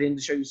 cut in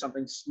to show you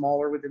something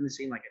smaller within the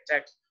scene, like a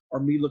text or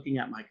me looking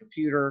at my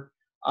computer,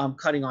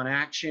 cutting on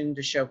action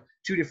to show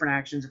two different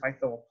actions. If I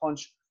throw a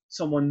punch,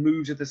 someone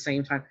moves at the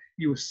same time,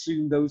 you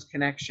assume those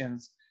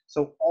connections.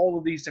 So all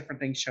of these different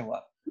things show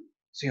up.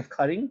 So you have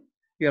cutting,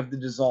 you have the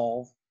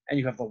dissolve, and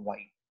you have the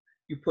white.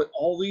 You put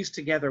all these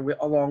together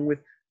along with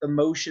the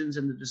motions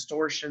and the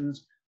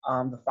distortions,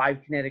 the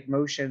 5 kinetic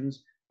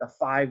motions, the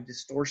 5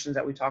 distortions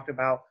that we talked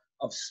about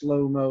of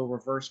slow-mo,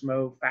 reverse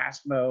mo,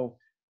 fast mo,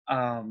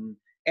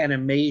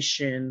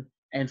 animation,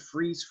 and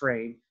freeze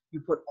frame. You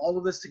put all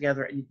of this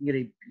together and you can get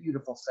a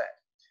beautiful set.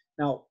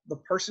 Now, the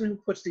person who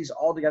puts these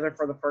all together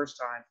for the first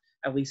time,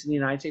 at least in the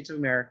United States of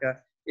America,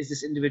 is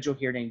this individual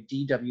here named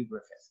D.W.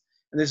 Griffith.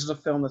 And this is a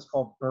film that's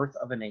called Birth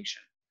of a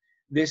Nation.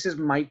 This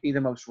might be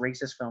the most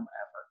racist film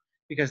ever,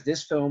 because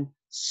this film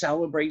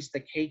celebrates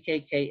the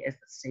KKK as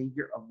the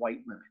savior of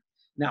white women.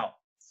 Now,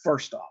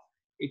 first off,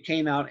 it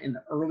came out in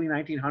the early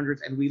 1900s,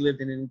 and we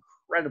lived in an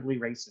incredibly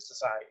racist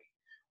society.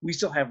 We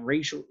still have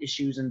racial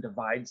issues and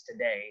divides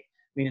today.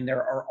 I mean,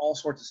 there are all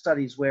sorts of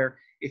studies where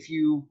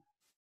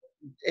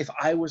if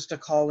I was to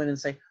call in and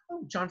say,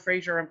 oh, John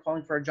Fraser, I'm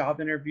calling for a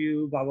job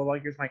interview, blah, blah, blah,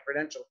 here's my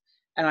credential.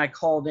 And I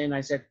called in, I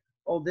said,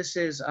 oh, this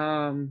is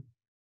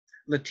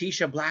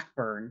Letitia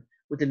Blackburn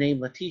with the name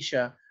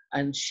Letitia,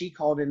 and she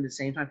called in at the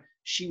same time.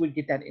 She would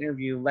get that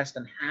interview less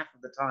than half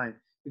of the time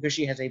because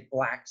she has a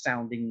black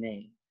sounding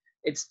name.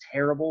 It's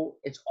terrible,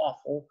 it's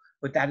awful,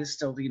 but that is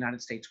still the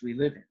United States we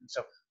live in.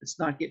 So let's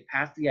not get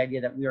past the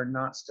idea that we are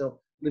not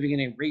still living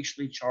in a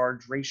racially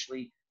charged,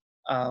 racially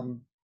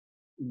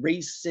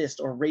racist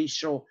or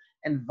racial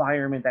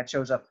environment that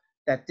shows up,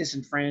 that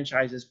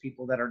disenfranchises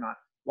people that are not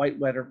white,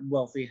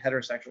 wealthy,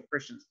 heterosexual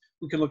Christians.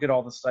 We can look at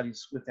all the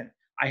studies within.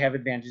 I have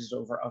advantages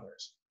over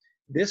others.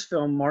 This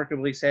film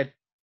markedly said,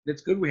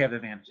 that's good we have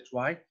advantages.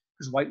 Why?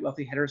 Because white,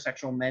 wealthy,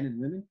 heterosexual men and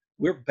women,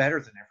 we're better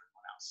than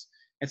everyone else.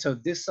 And so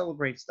this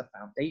celebrates the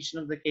foundation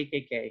of the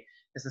KKK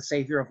as the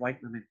savior of white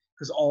women,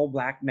 because all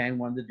black men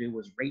wanted to do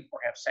was rape or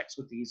have sex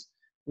with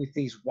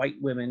these white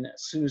women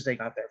as soon as they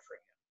got their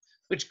freedom,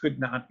 which could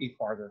not be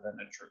farther than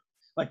the truth.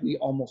 Like, we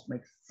almost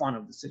make fun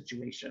of the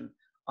situation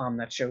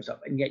that shows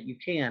up, and yet you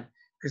can,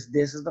 because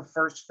this is the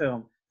first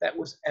film that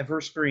was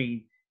ever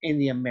screened in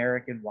the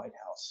American White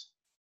House.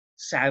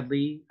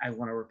 Sadly, I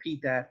want to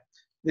repeat that.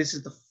 This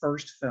is the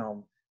first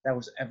film that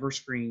was ever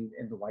screened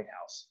in the White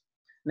House.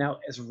 Now,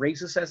 as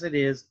racist as it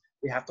is,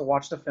 we have to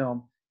watch the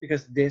film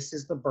because this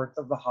is the birth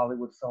of the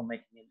Hollywood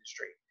filmmaking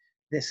industry.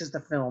 This is the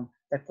film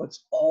that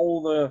puts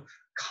all the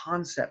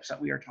concepts that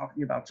we are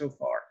talking about so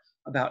far,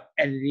 about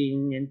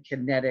editing and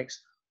kinetics,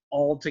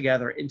 all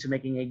together into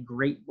making a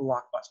great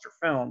blockbuster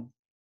film.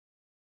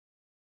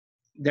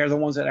 They're the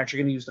ones that are actually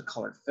going to use the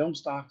colored film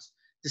stocks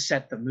to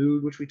set the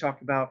mood, which we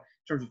talked about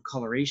in terms of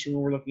coloration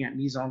when we're looking at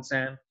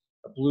mise-en-scène,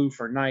 the blue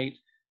for night,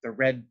 the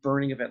red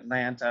burning of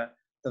Atlanta,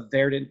 the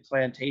verdant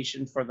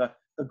plantation for the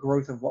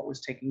growth of what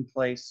was taking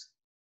place.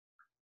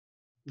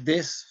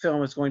 This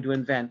film is going to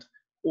invent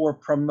or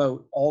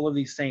promote all of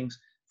these things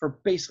for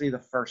basically the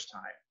first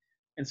time.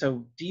 And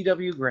so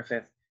D.W.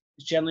 Griffith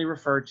is generally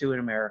referred to in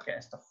America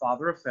as the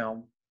father of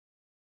film.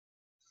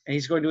 And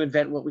he's going to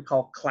invent what we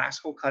call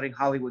classical cutting,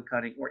 Hollywood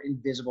cutting, or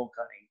invisible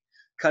cutting.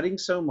 Cutting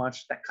so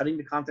much, that cutting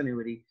the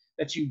continuity,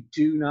 that you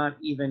do not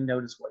even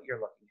notice what you're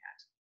looking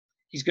at.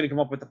 He's going to come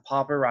up with the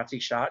paparazzi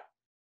shot,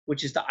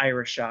 which is the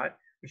Irish shot,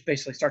 which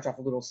basically starts off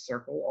a little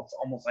circle. It's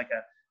almost like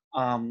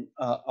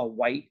a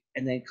white,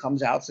 and then it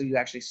comes out so you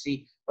actually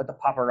see what the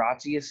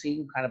paparazzi is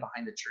seeing kind of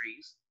behind the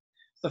trees.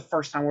 It's the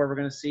first time we're ever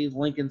going to see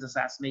Lincoln's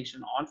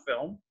assassination on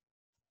film.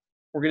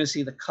 We're going to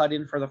see the cut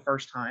in for the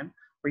first time,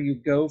 where you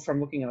go from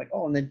looking at like,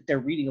 oh, and then they're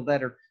reading a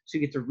letter, so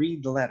you get to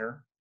read the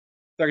letter.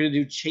 They're going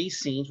to do chase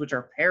scenes, which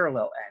are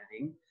parallel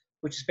editing,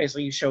 which is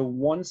basically you show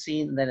one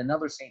scene and then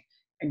another scene,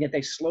 and yet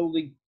they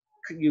slowly,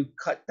 you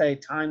cut the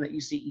time that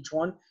you see each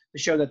one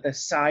to show that the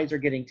sides are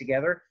getting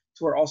together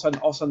to where all of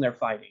a sudden they're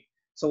fighting.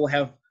 So we'll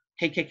have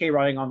KKK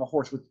riding on the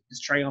horse with this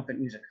triumphant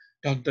music.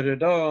 Dun, da, da,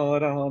 da,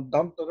 dun,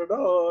 dun, da, da,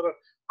 da.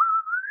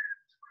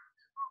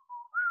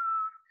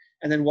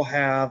 And then we'll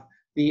have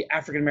the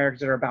African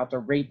Americans that are about to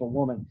rape a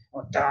woman.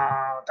 Dun,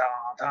 dun,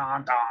 dun,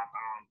 dun, dun,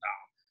 dun.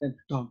 Then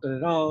dun, da,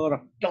 da, da,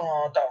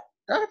 dun, dun.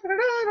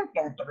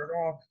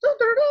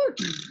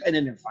 And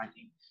then they're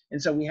fighting.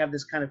 And so we have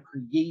this kind of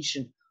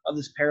creation of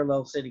this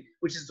parallel city,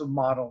 which is the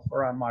model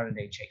for our modern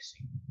day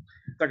chasing.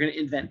 They're going to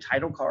invent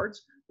title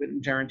cards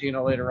with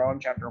Tarantino later on,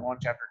 chapter 1,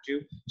 chapter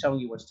 2, telling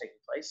you what's taking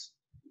place.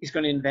 He's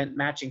going to invent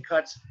matching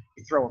cuts.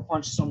 You throw a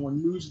punch,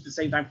 someone moves at the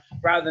same time,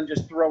 rather than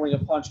just throwing a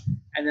punch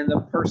and then the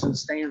person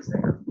stands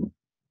there.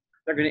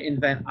 They're going to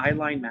invent eye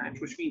line match,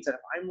 which means that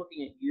if I'm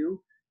looking at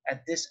you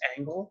at this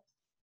angle,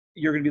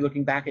 you're going to be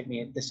looking back at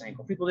me at this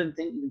angle. People didn't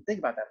even think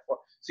about that before.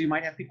 So you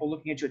might have people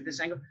looking at you at this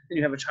angle, then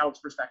you have a child's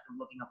perspective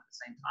looking up at the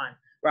same time,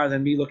 rather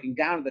than me looking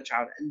down at the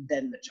child and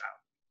then the child.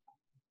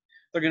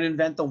 They're going to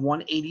invent the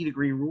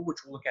 180-degree rule,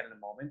 which we'll look at in a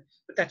moment.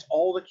 But that's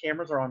all the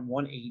cameras are on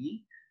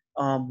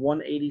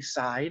 180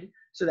 side,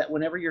 so that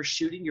whenever you're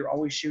shooting, you're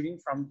always shooting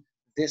from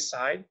this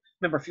side.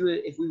 Remember,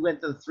 if we went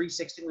to the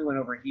 360, we went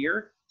over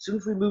here. As soon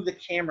as we move the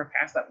camera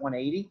past that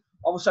 180,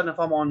 all of a sudden, if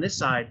I'm on this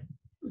side,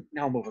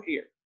 now I'm over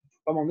here.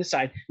 If I'm on this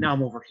side, now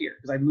I'm over here,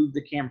 because I moved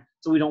the camera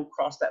so we don't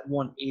cross that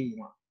 180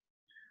 line.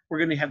 We're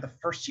going to have the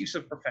first use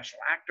of professional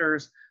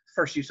actors,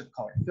 first use of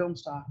color film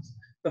stocks,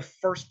 the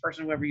first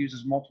person who ever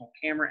uses multiple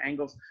camera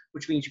angles,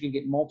 which means you can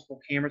get multiple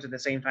cameras at the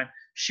same time,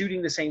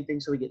 shooting the same thing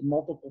so we get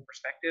multiple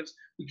perspectives.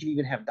 We can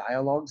even have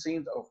dialogue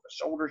scenes over the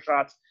shoulder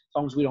shots, as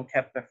long as we don't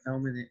keep the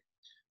film in it.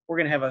 We're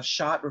going to have a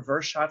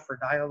reverse shot for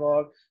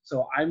dialogue.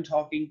 So I'm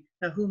talking,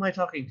 now who am I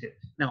talking to?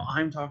 Now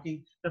I'm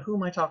talking, now who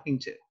am I talking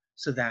to?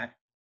 So that,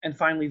 and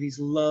finally, these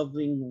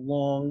lovely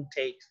long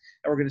takes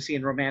that we're going to see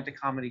in romantic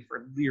comedy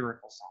for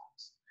lyrical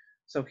songs.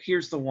 So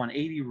here's the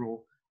 180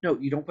 rule.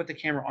 Note, you don't put the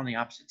camera on the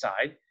opposite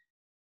side,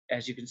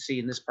 as you can see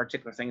in this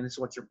particular thing, and this is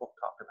what your book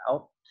talked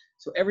about.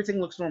 So everything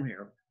looks normal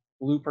here.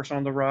 Blue person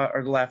on the right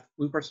or the left,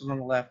 blue person on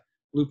the left,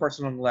 blue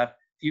person on the left.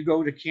 If you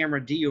go to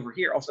camera D over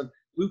here, all of a sudden,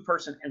 blue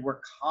person, and we're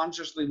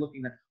consciously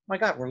looking at, oh my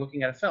God, we're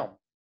looking at a film,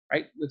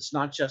 right? It's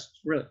not just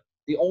really.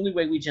 The only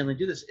way we generally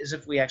do this is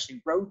if we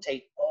actually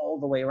rotate all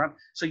the way around,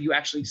 so you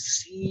actually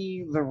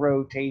see the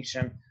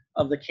rotation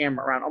of the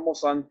camera around,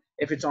 almost on,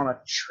 if it's on a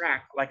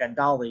track like a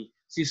dolly,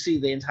 so you see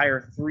the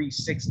entire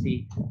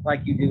 360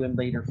 like you do in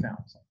later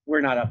films.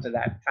 We're not up to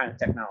that kind of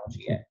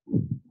technology yet.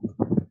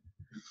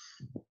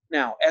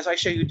 Now, as I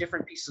show you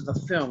different pieces of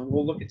film, and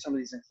we'll look at some of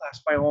these in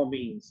class, by all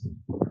means,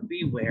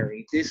 be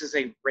wary. This is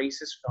a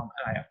racist film,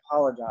 and I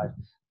apologize,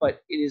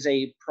 but it is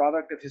a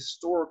product of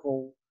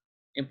historical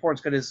importance,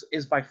 because it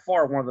is by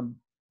far one of the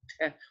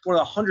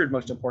 100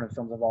 most important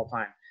films of all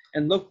time.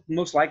 And look,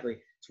 most likely,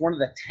 it's one of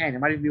the 10. It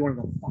might even be one of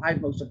the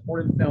 5 most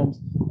important films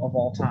of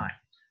all time.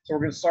 So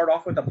we're going to start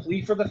off with a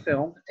plea for the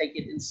film to take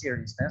it in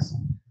seriousness.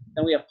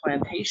 Then we have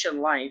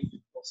Plantation Life,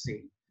 we'll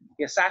see.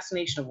 The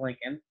assassination of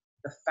Lincoln,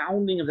 the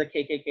founding of the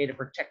KKK to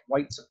protect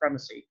white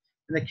supremacy,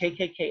 and the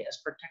KKK as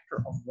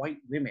protector of white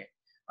women.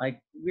 Like,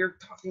 we're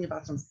talking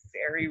about some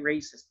very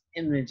racist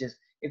images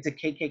if the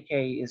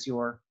KKK is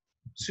your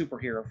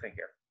superhero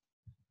figure.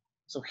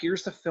 So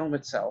here's the film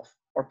itself,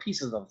 or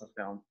pieces of the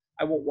film.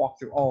 I won't walk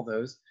through all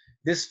those.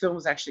 This film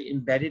is actually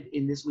embedded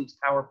in this week's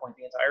PowerPoint,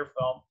 the entire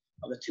film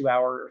of the 2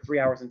 hour or 3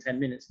 hours and 10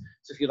 minutes.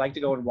 So if you'd like to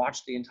go and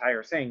watch the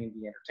entire thing and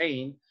be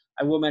entertained,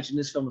 I will mention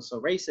this film is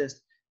so racist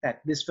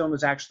that this film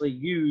is actually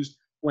used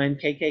when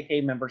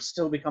KKK members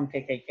still become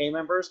KKK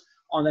members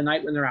on the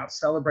night when they're out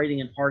celebrating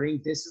and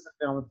partying. This is the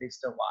film that they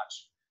still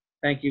watch.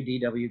 Thank you,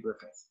 D.W.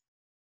 Griffith.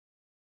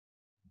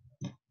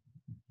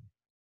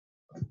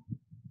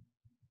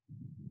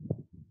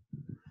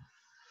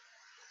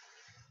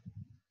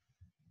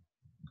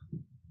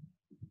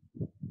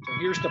 So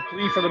here's the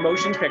plea for the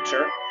motion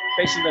picture,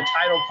 basically the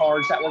title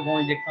cards that were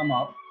going to come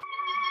up.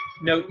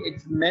 Note,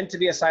 it's meant to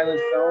be a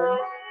silent film,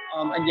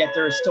 and yet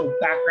there is still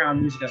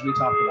background music as we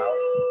talked about.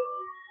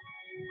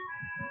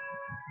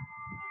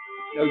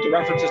 Note the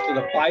references to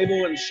the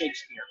Bible and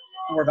Shakespeare,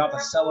 and we're about to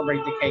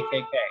celebrate the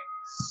KKK.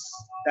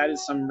 That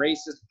is some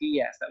racist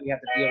BS that we have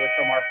to deal with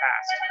from our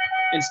past,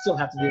 and still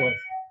have to deal with.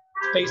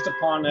 It's based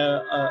upon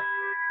a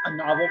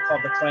novel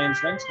called The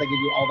Klansman, so they give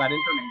you all that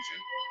information.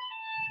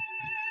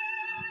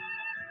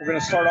 We're going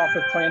to start off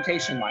with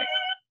plantation life.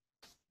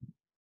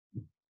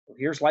 So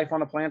here's life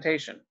on a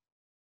plantation.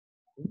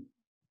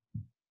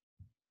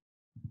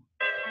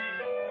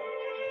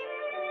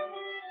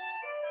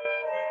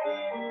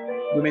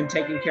 Women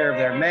taking care of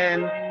their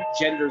men,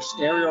 gender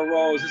stereo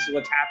roles. This is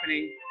what's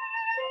happening.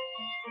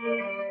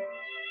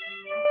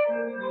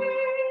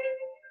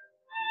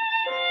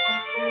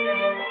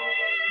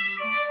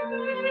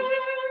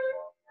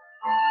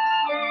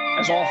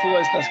 As awful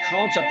as the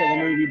concept of the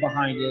movie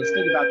behind it is,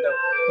 think about the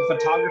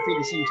photography,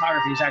 the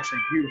cinematography is actually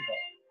beautiful.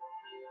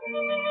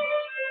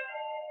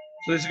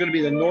 So this is going to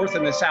be the North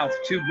and the South,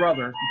 two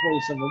brothers before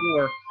the Civil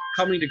War,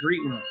 coming to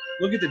greet him.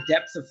 Look at the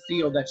depth of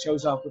field that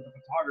shows up with the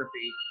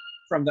photography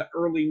from the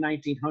early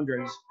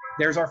 1900s.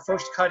 There's our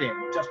first cut-in,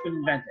 just been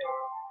invented.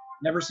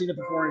 Never seen it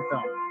before in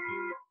film.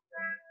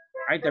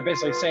 Right? They're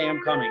basically saying,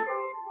 I'm coming.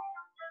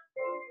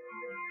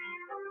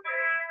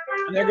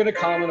 And they're going to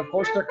come, and of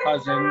course they're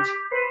cousins.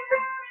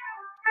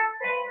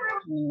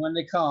 And when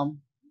they come,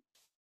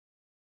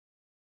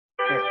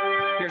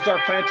 here's our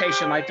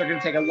plantation life. They're going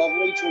to take a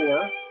lovely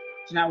tour.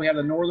 So now we have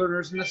the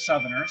Northerners and the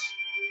Southerners.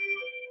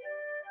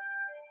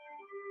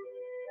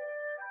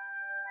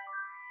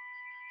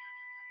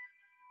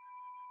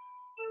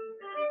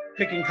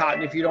 Picking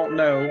cotton, if you don't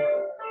know.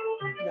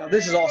 Now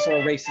this is also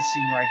a racist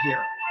scene right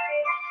here.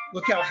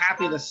 Look how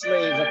happy the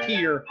slaves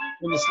appear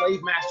when the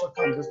slave master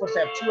comes. They're supposed to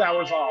have 2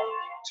 hours off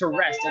to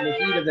rest in the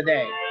heat of the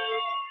day.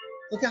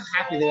 Look how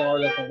happy they are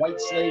that the white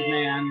slave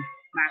man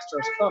master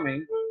is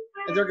coming,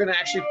 and they're going to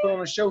actually put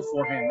on a show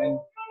for him and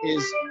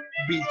his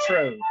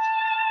betrothed.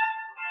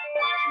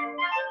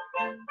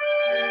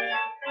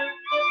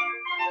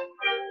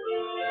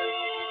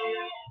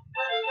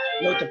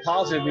 Note the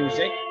positive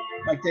music.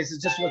 Like this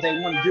is just what they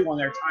want to do on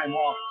their time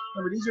off.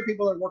 Remember, these are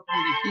people that are working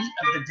in the heat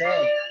of the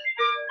day.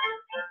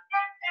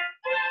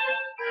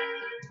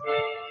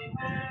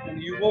 And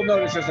you will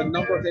notice there's a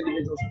number of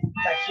individuals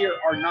that here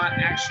are not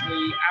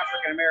actually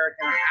African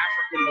American or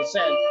African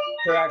descent.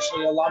 They're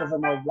actually, a lot of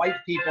them are white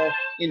people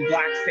in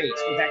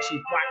blackface with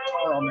actually black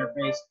tar on their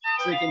face,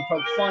 so they can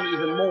poke fun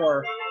even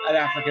more at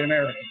African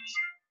Americans.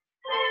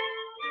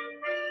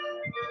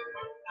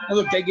 And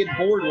look, they get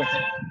bored with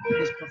it,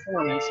 this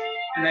performance,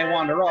 and they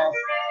wander off.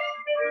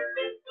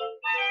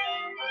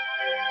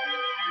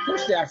 Of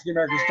course, the African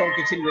Americans don't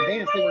continue to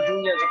dance. They were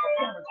doing it as a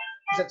performance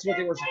because that's what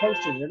they were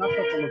supposed to do. They're not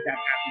supposed to look that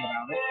happy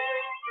about it.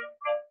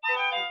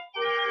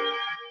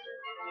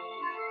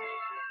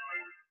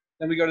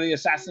 Then we go to the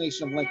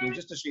assassination of Lincoln,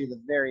 just to show you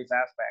the various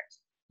aspects.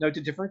 Note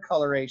the different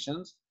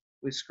colorations.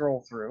 We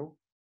scroll through.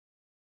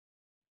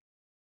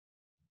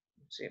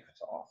 Let's see if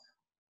it's off.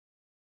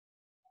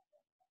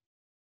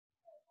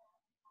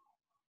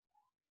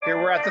 Here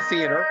we're at the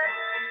theater.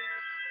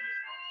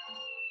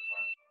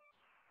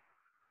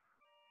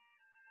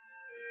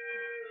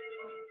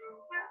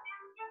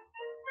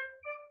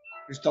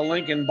 There's the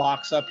Lincoln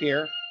box up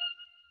here.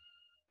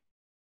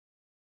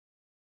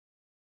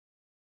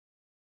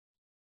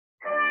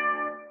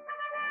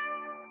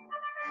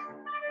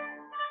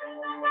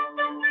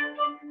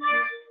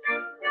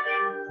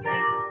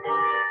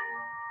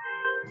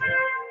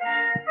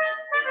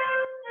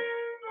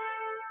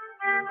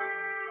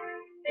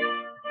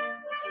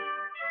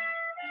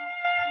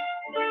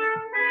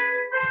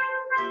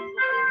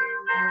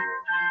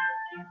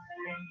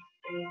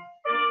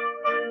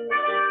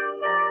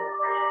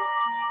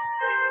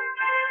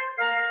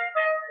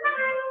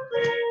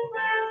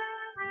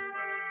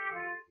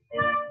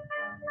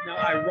 Now,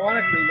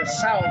 ironically, the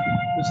South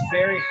was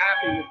very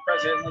happy with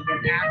President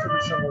Lincoln after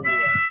the Civil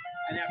War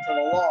and after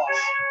the loss.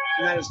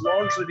 And that is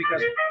largely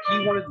because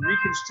he wanted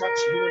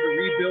Reconstruction, he wanted to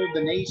rebuild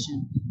the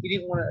nation. He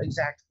didn't want to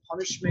exact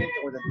punishment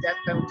or the death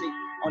penalty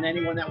on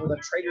anyone that were the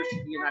traitors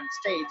to the United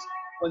States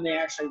when they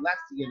actually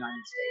left the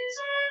United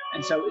States.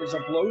 And so it was a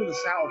blow to the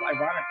South,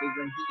 ironically,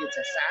 when he gets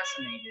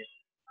assassinated,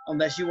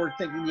 unless you were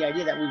thinking the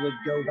idea that we would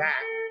go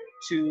back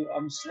to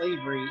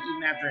slavery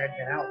even after it had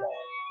been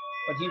outlawed.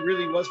 But he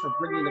really was for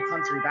bringing the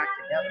country back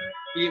together.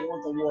 He didn't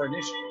want the war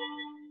initially.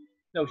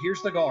 No, here's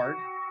the Guard.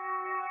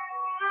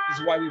 This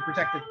is why we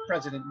protect the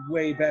president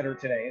way better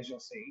today, as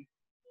you'll see.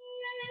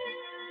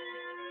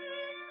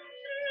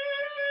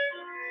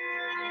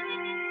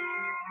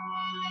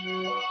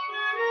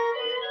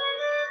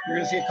 You're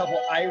going to see a couple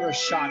Irish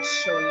shots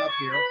showing up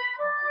here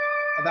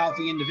about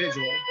the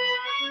individual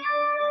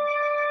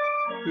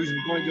who's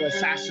going to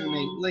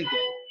assassinate Lincoln,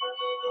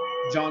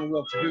 John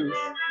Wilkes Booth.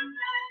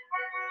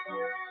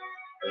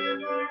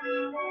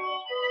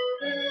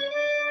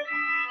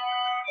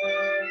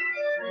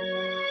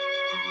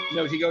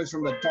 Note he goes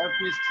from the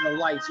darkness to the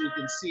light, so you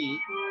can see.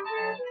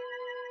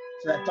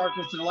 So that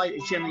darkness to the light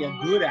is generally a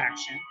good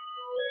action.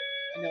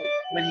 And note,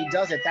 when he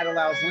does it, that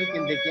allows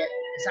Lincoln to get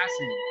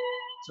assassinated.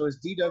 So is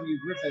D.W.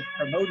 Griffith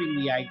promoting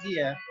the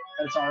idea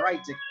that it's all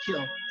right to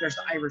kill? There's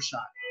the Irish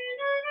shot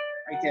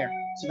right there.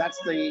 So that's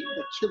the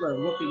killer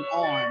looking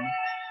on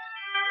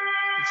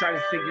to try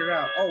to figure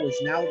out, oh,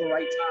 is now the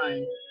right time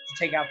to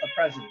take out the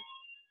president?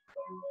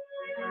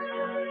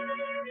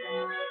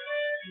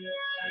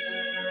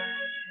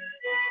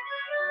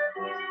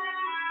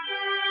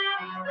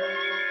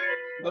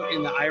 Look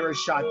in the Irish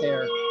shot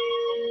there. And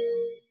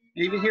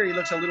even here, he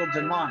looks a little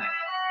demonic.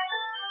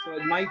 So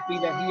it might be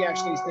that he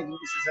actually is thinking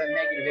this is a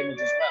negative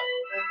image as well.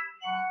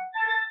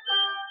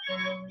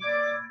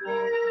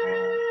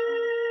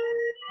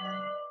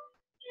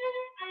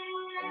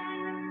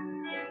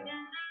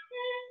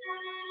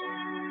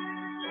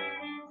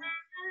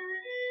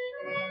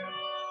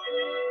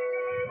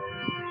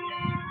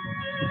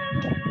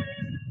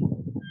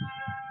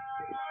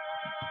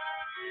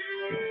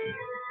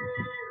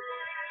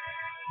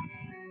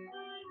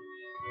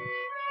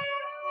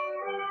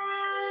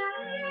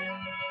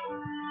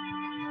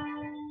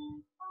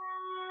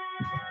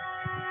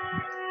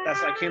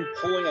 That's like him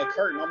pulling a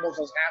curtain almost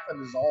as half a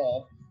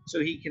dissolve so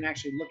he can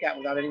actually look at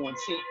without anyone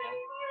seeing him.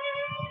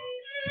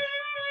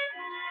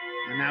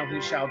 And now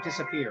he shall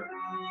disappear.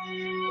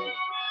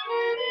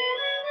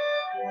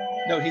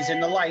 Note he's in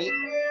the light,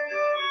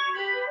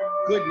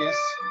 goodness,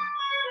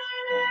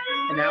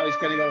 and now he's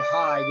going to go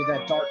hide in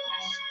that darkness.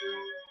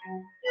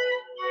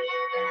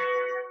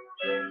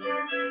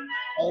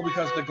 All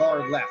because the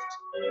guard left.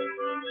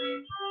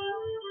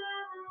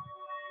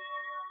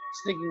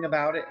 He's thinking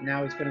about it, and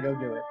now he's going to go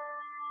do it.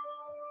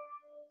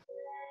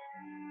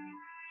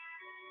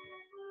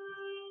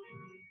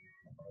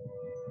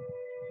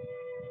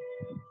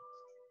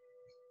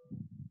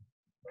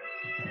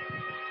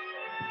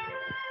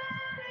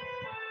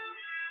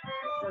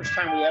 First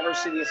time we ever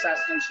see the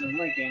assassination of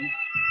Lincoln.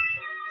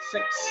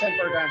 Sic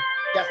semper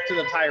death to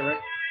the tyrant.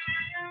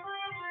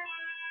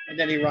 And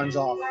then he runs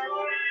off.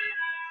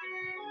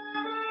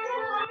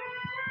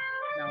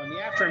 Now in the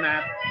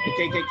aftermath, the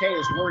KKK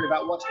is worried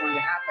about what's going to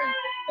happen.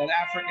 That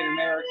African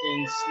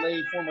American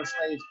former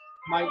slaves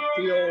might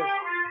feel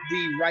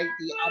the right,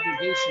 the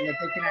obligation that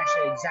they can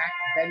actually exact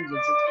vengeance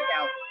and take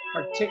out,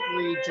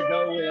 particularly to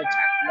go and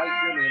attack white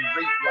women and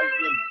rape white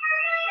women.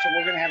 So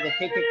we're going to have the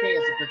KKK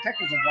as the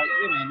protectors of white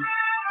women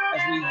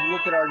as we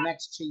look at our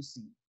next chase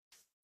scene.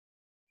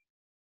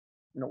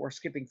 You know, we're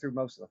skipping through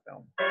most of the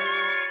film.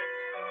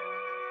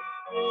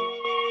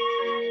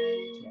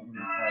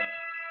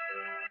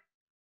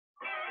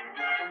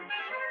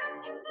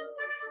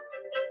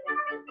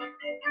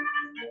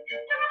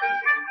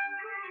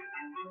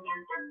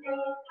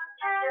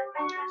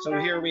 So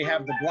here we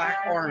have the Black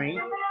Army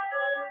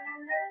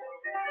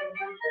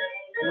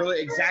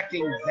really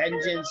exacting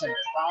vengeance and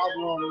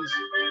problems.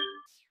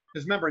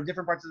 Because remember, in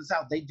different parts of the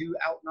South, they do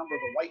outnumber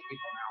the white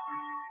people now.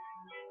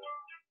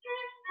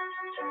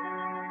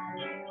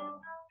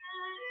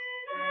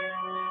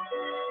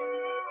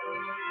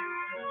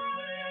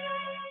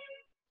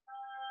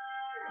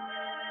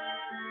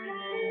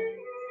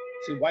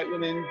 See white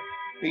women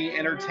being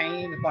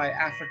entertained by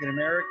African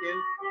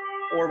American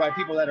or by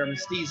people that are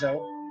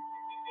mestizo,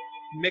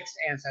 mixed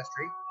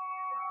ancestry.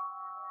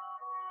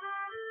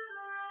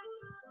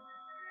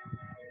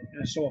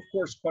 And so, of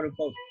course, quote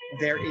unquote,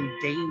 they're in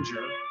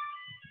danger.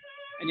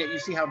 And yet you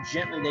see how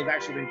gently they've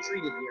actually been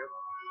treated here.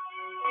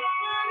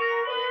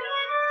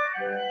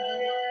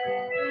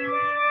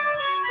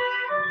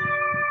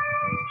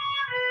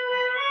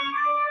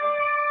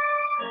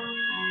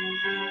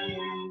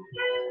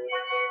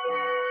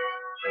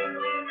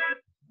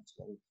 Let's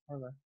go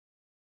further.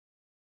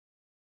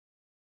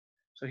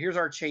 So here's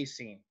our chase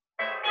scene.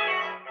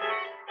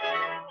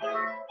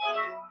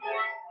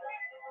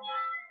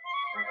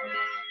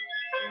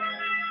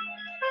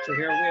 So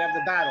here we have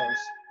the battles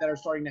that are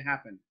starting to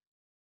happen.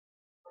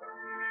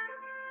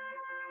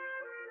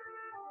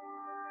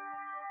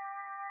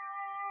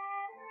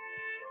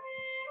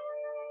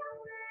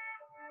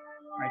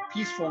 All right,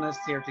 peacefulness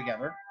here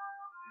together.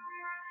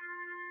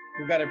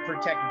 We've got to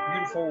protect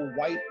beautiful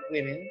white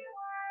women.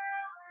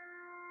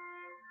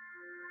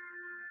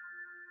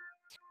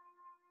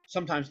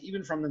 Sometimes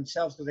even from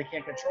themselves because they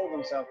can't control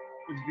themselves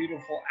with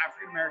beautiful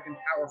African-American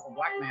powerful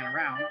black man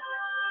around.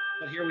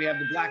 But here we have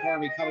the Black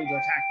Army coming to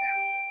attack them.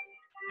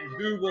 And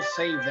who will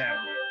save them?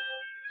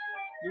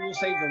 Who will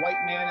save the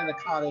white man in the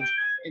cottage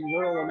in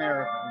rural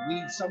America? We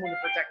need someone to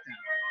protect them.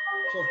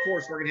 So of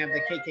course we're going to have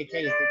the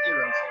KKK as the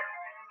heroes here.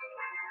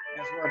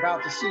 As we're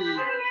about to see.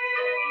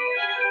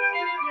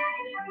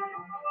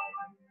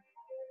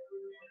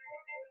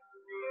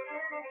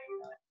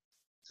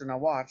 So now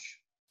watch.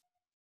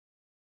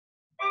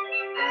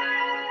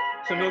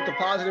 So note the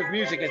positive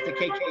music as the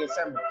KK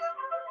assembles.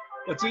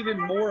 What's even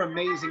more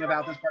amazing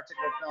about this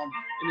particular film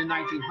in the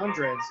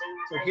 1900s,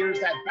 so here's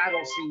that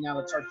battle scene now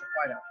that starts to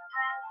fight up.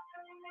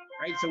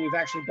 Right, so we've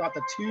actually brought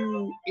the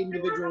two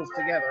individuals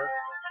together,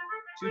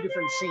 two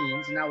different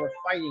scenes, and now we're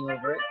fighting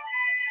over it.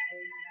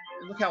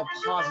 And look how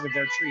positive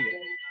they're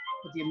treated.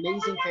 But the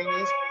amazing thing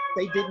is,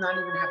 they did not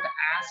even have to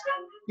ask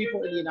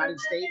people in the United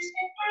States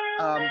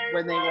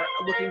when they were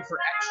looking for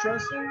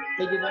extras,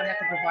 they did not have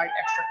to provide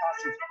extra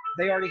costumes.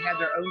 They already had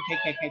their own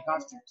KKK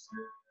costumes.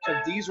 So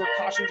these were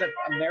costumes that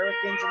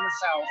Americans in the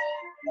South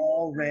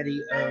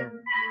already owned.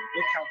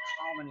 Look how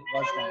common it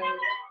was then.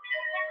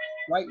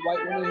 Right,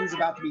 white woman who's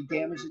about to be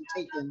damaged and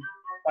taken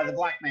by the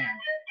black man.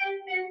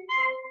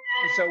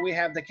 And so we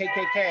have the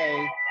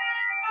KKK,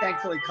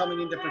 thankfully,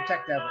 coming in to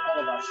protect all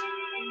of us.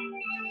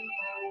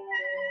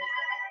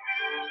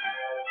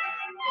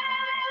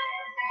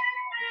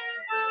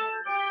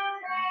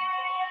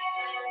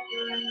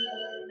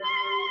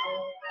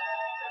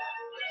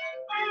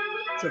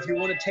 So if you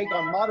want to take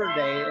on modern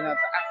day and an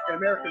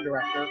African-American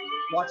director,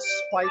 watch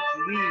Spike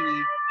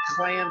Lee,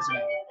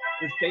 Klansman,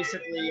 which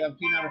basically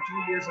came out a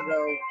few years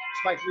ago.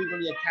 Spike Lee won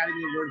the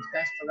Academy Awards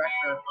Best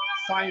Director,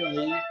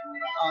 finally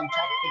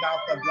talking about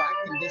the black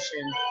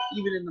condition,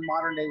 even in the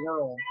modern day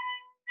world,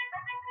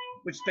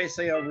 which is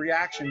basically a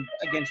reaction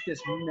against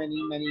this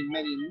many, many,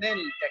 many,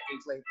 many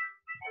decades later.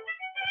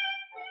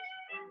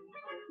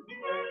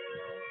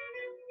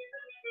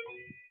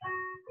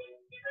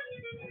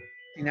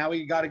 And now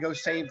we got to go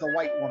save the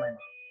white woman.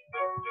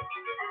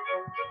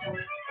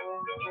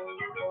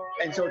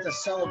 And so it's a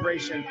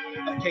celebration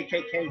of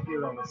KKK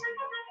heroes.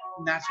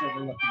 And that's what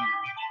we're looking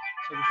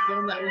at. So the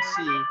film that we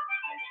see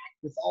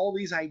with all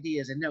these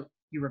ideas, and note,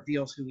 he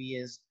reveals who he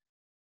is,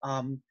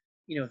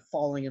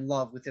 falling in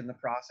love within the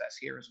process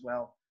here as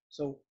well.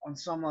 So on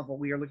some level,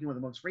 we are looking at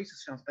the most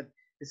racist films, but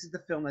this is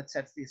the film that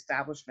sets the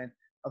establishment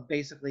of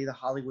basically the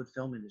Hollywood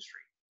film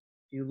industry.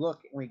 If you look,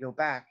 and we go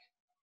back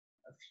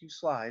a few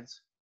slides,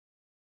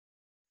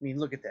 I mean,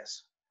 look at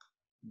this.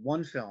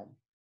 One film.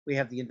 We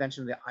have the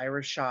invention of the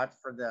Irish shot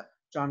for the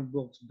John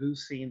Wilkes Booth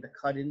scene, the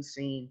cut-in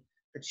scene,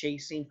 the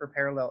chase scene for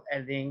parallel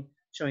editing,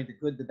 showing the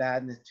good, the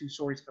bad, and the two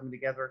stories coming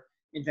together,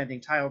 inventing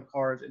tiled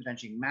cars,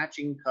 inventing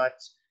matching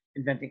cuts,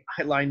 inventing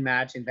eyeline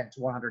match,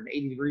 inventing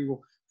 180-degree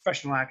rule,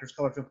 professional actors,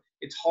 color film.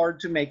 It's hard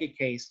to make a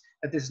case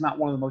that this is not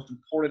one of the most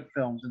important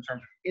films in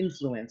terms of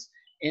influence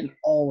in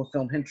all of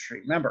film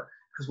history. Remember,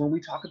 because when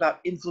we talk about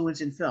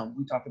influence in film,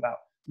 we talk about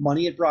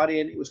money it brought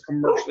in, it was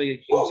commercially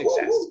a huge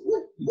success.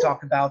 We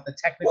talk about the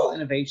technical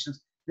innovations,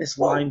 this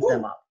lines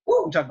them up.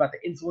 We talk about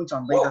the influence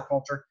on later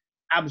culture,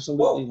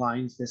 absolutely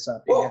lines this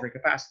up in every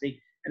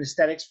capacity. And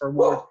aesthetics for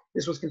awards,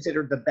 this was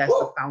considered the best,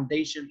 the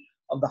foundation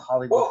of the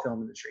Hollywood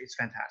film industry. It's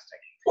fantastic.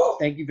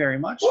 Thank you very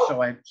much.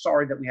 So I'm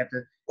sorry that we have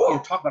to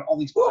talk about all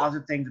these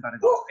positive things about a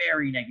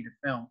very negative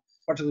film,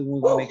 particularly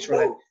when we want to make sure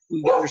that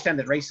we understand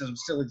that racism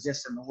still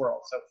exists in the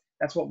world. So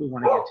that's what we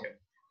want to get to.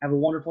 Have a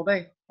wonderful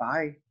day.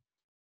 Bye.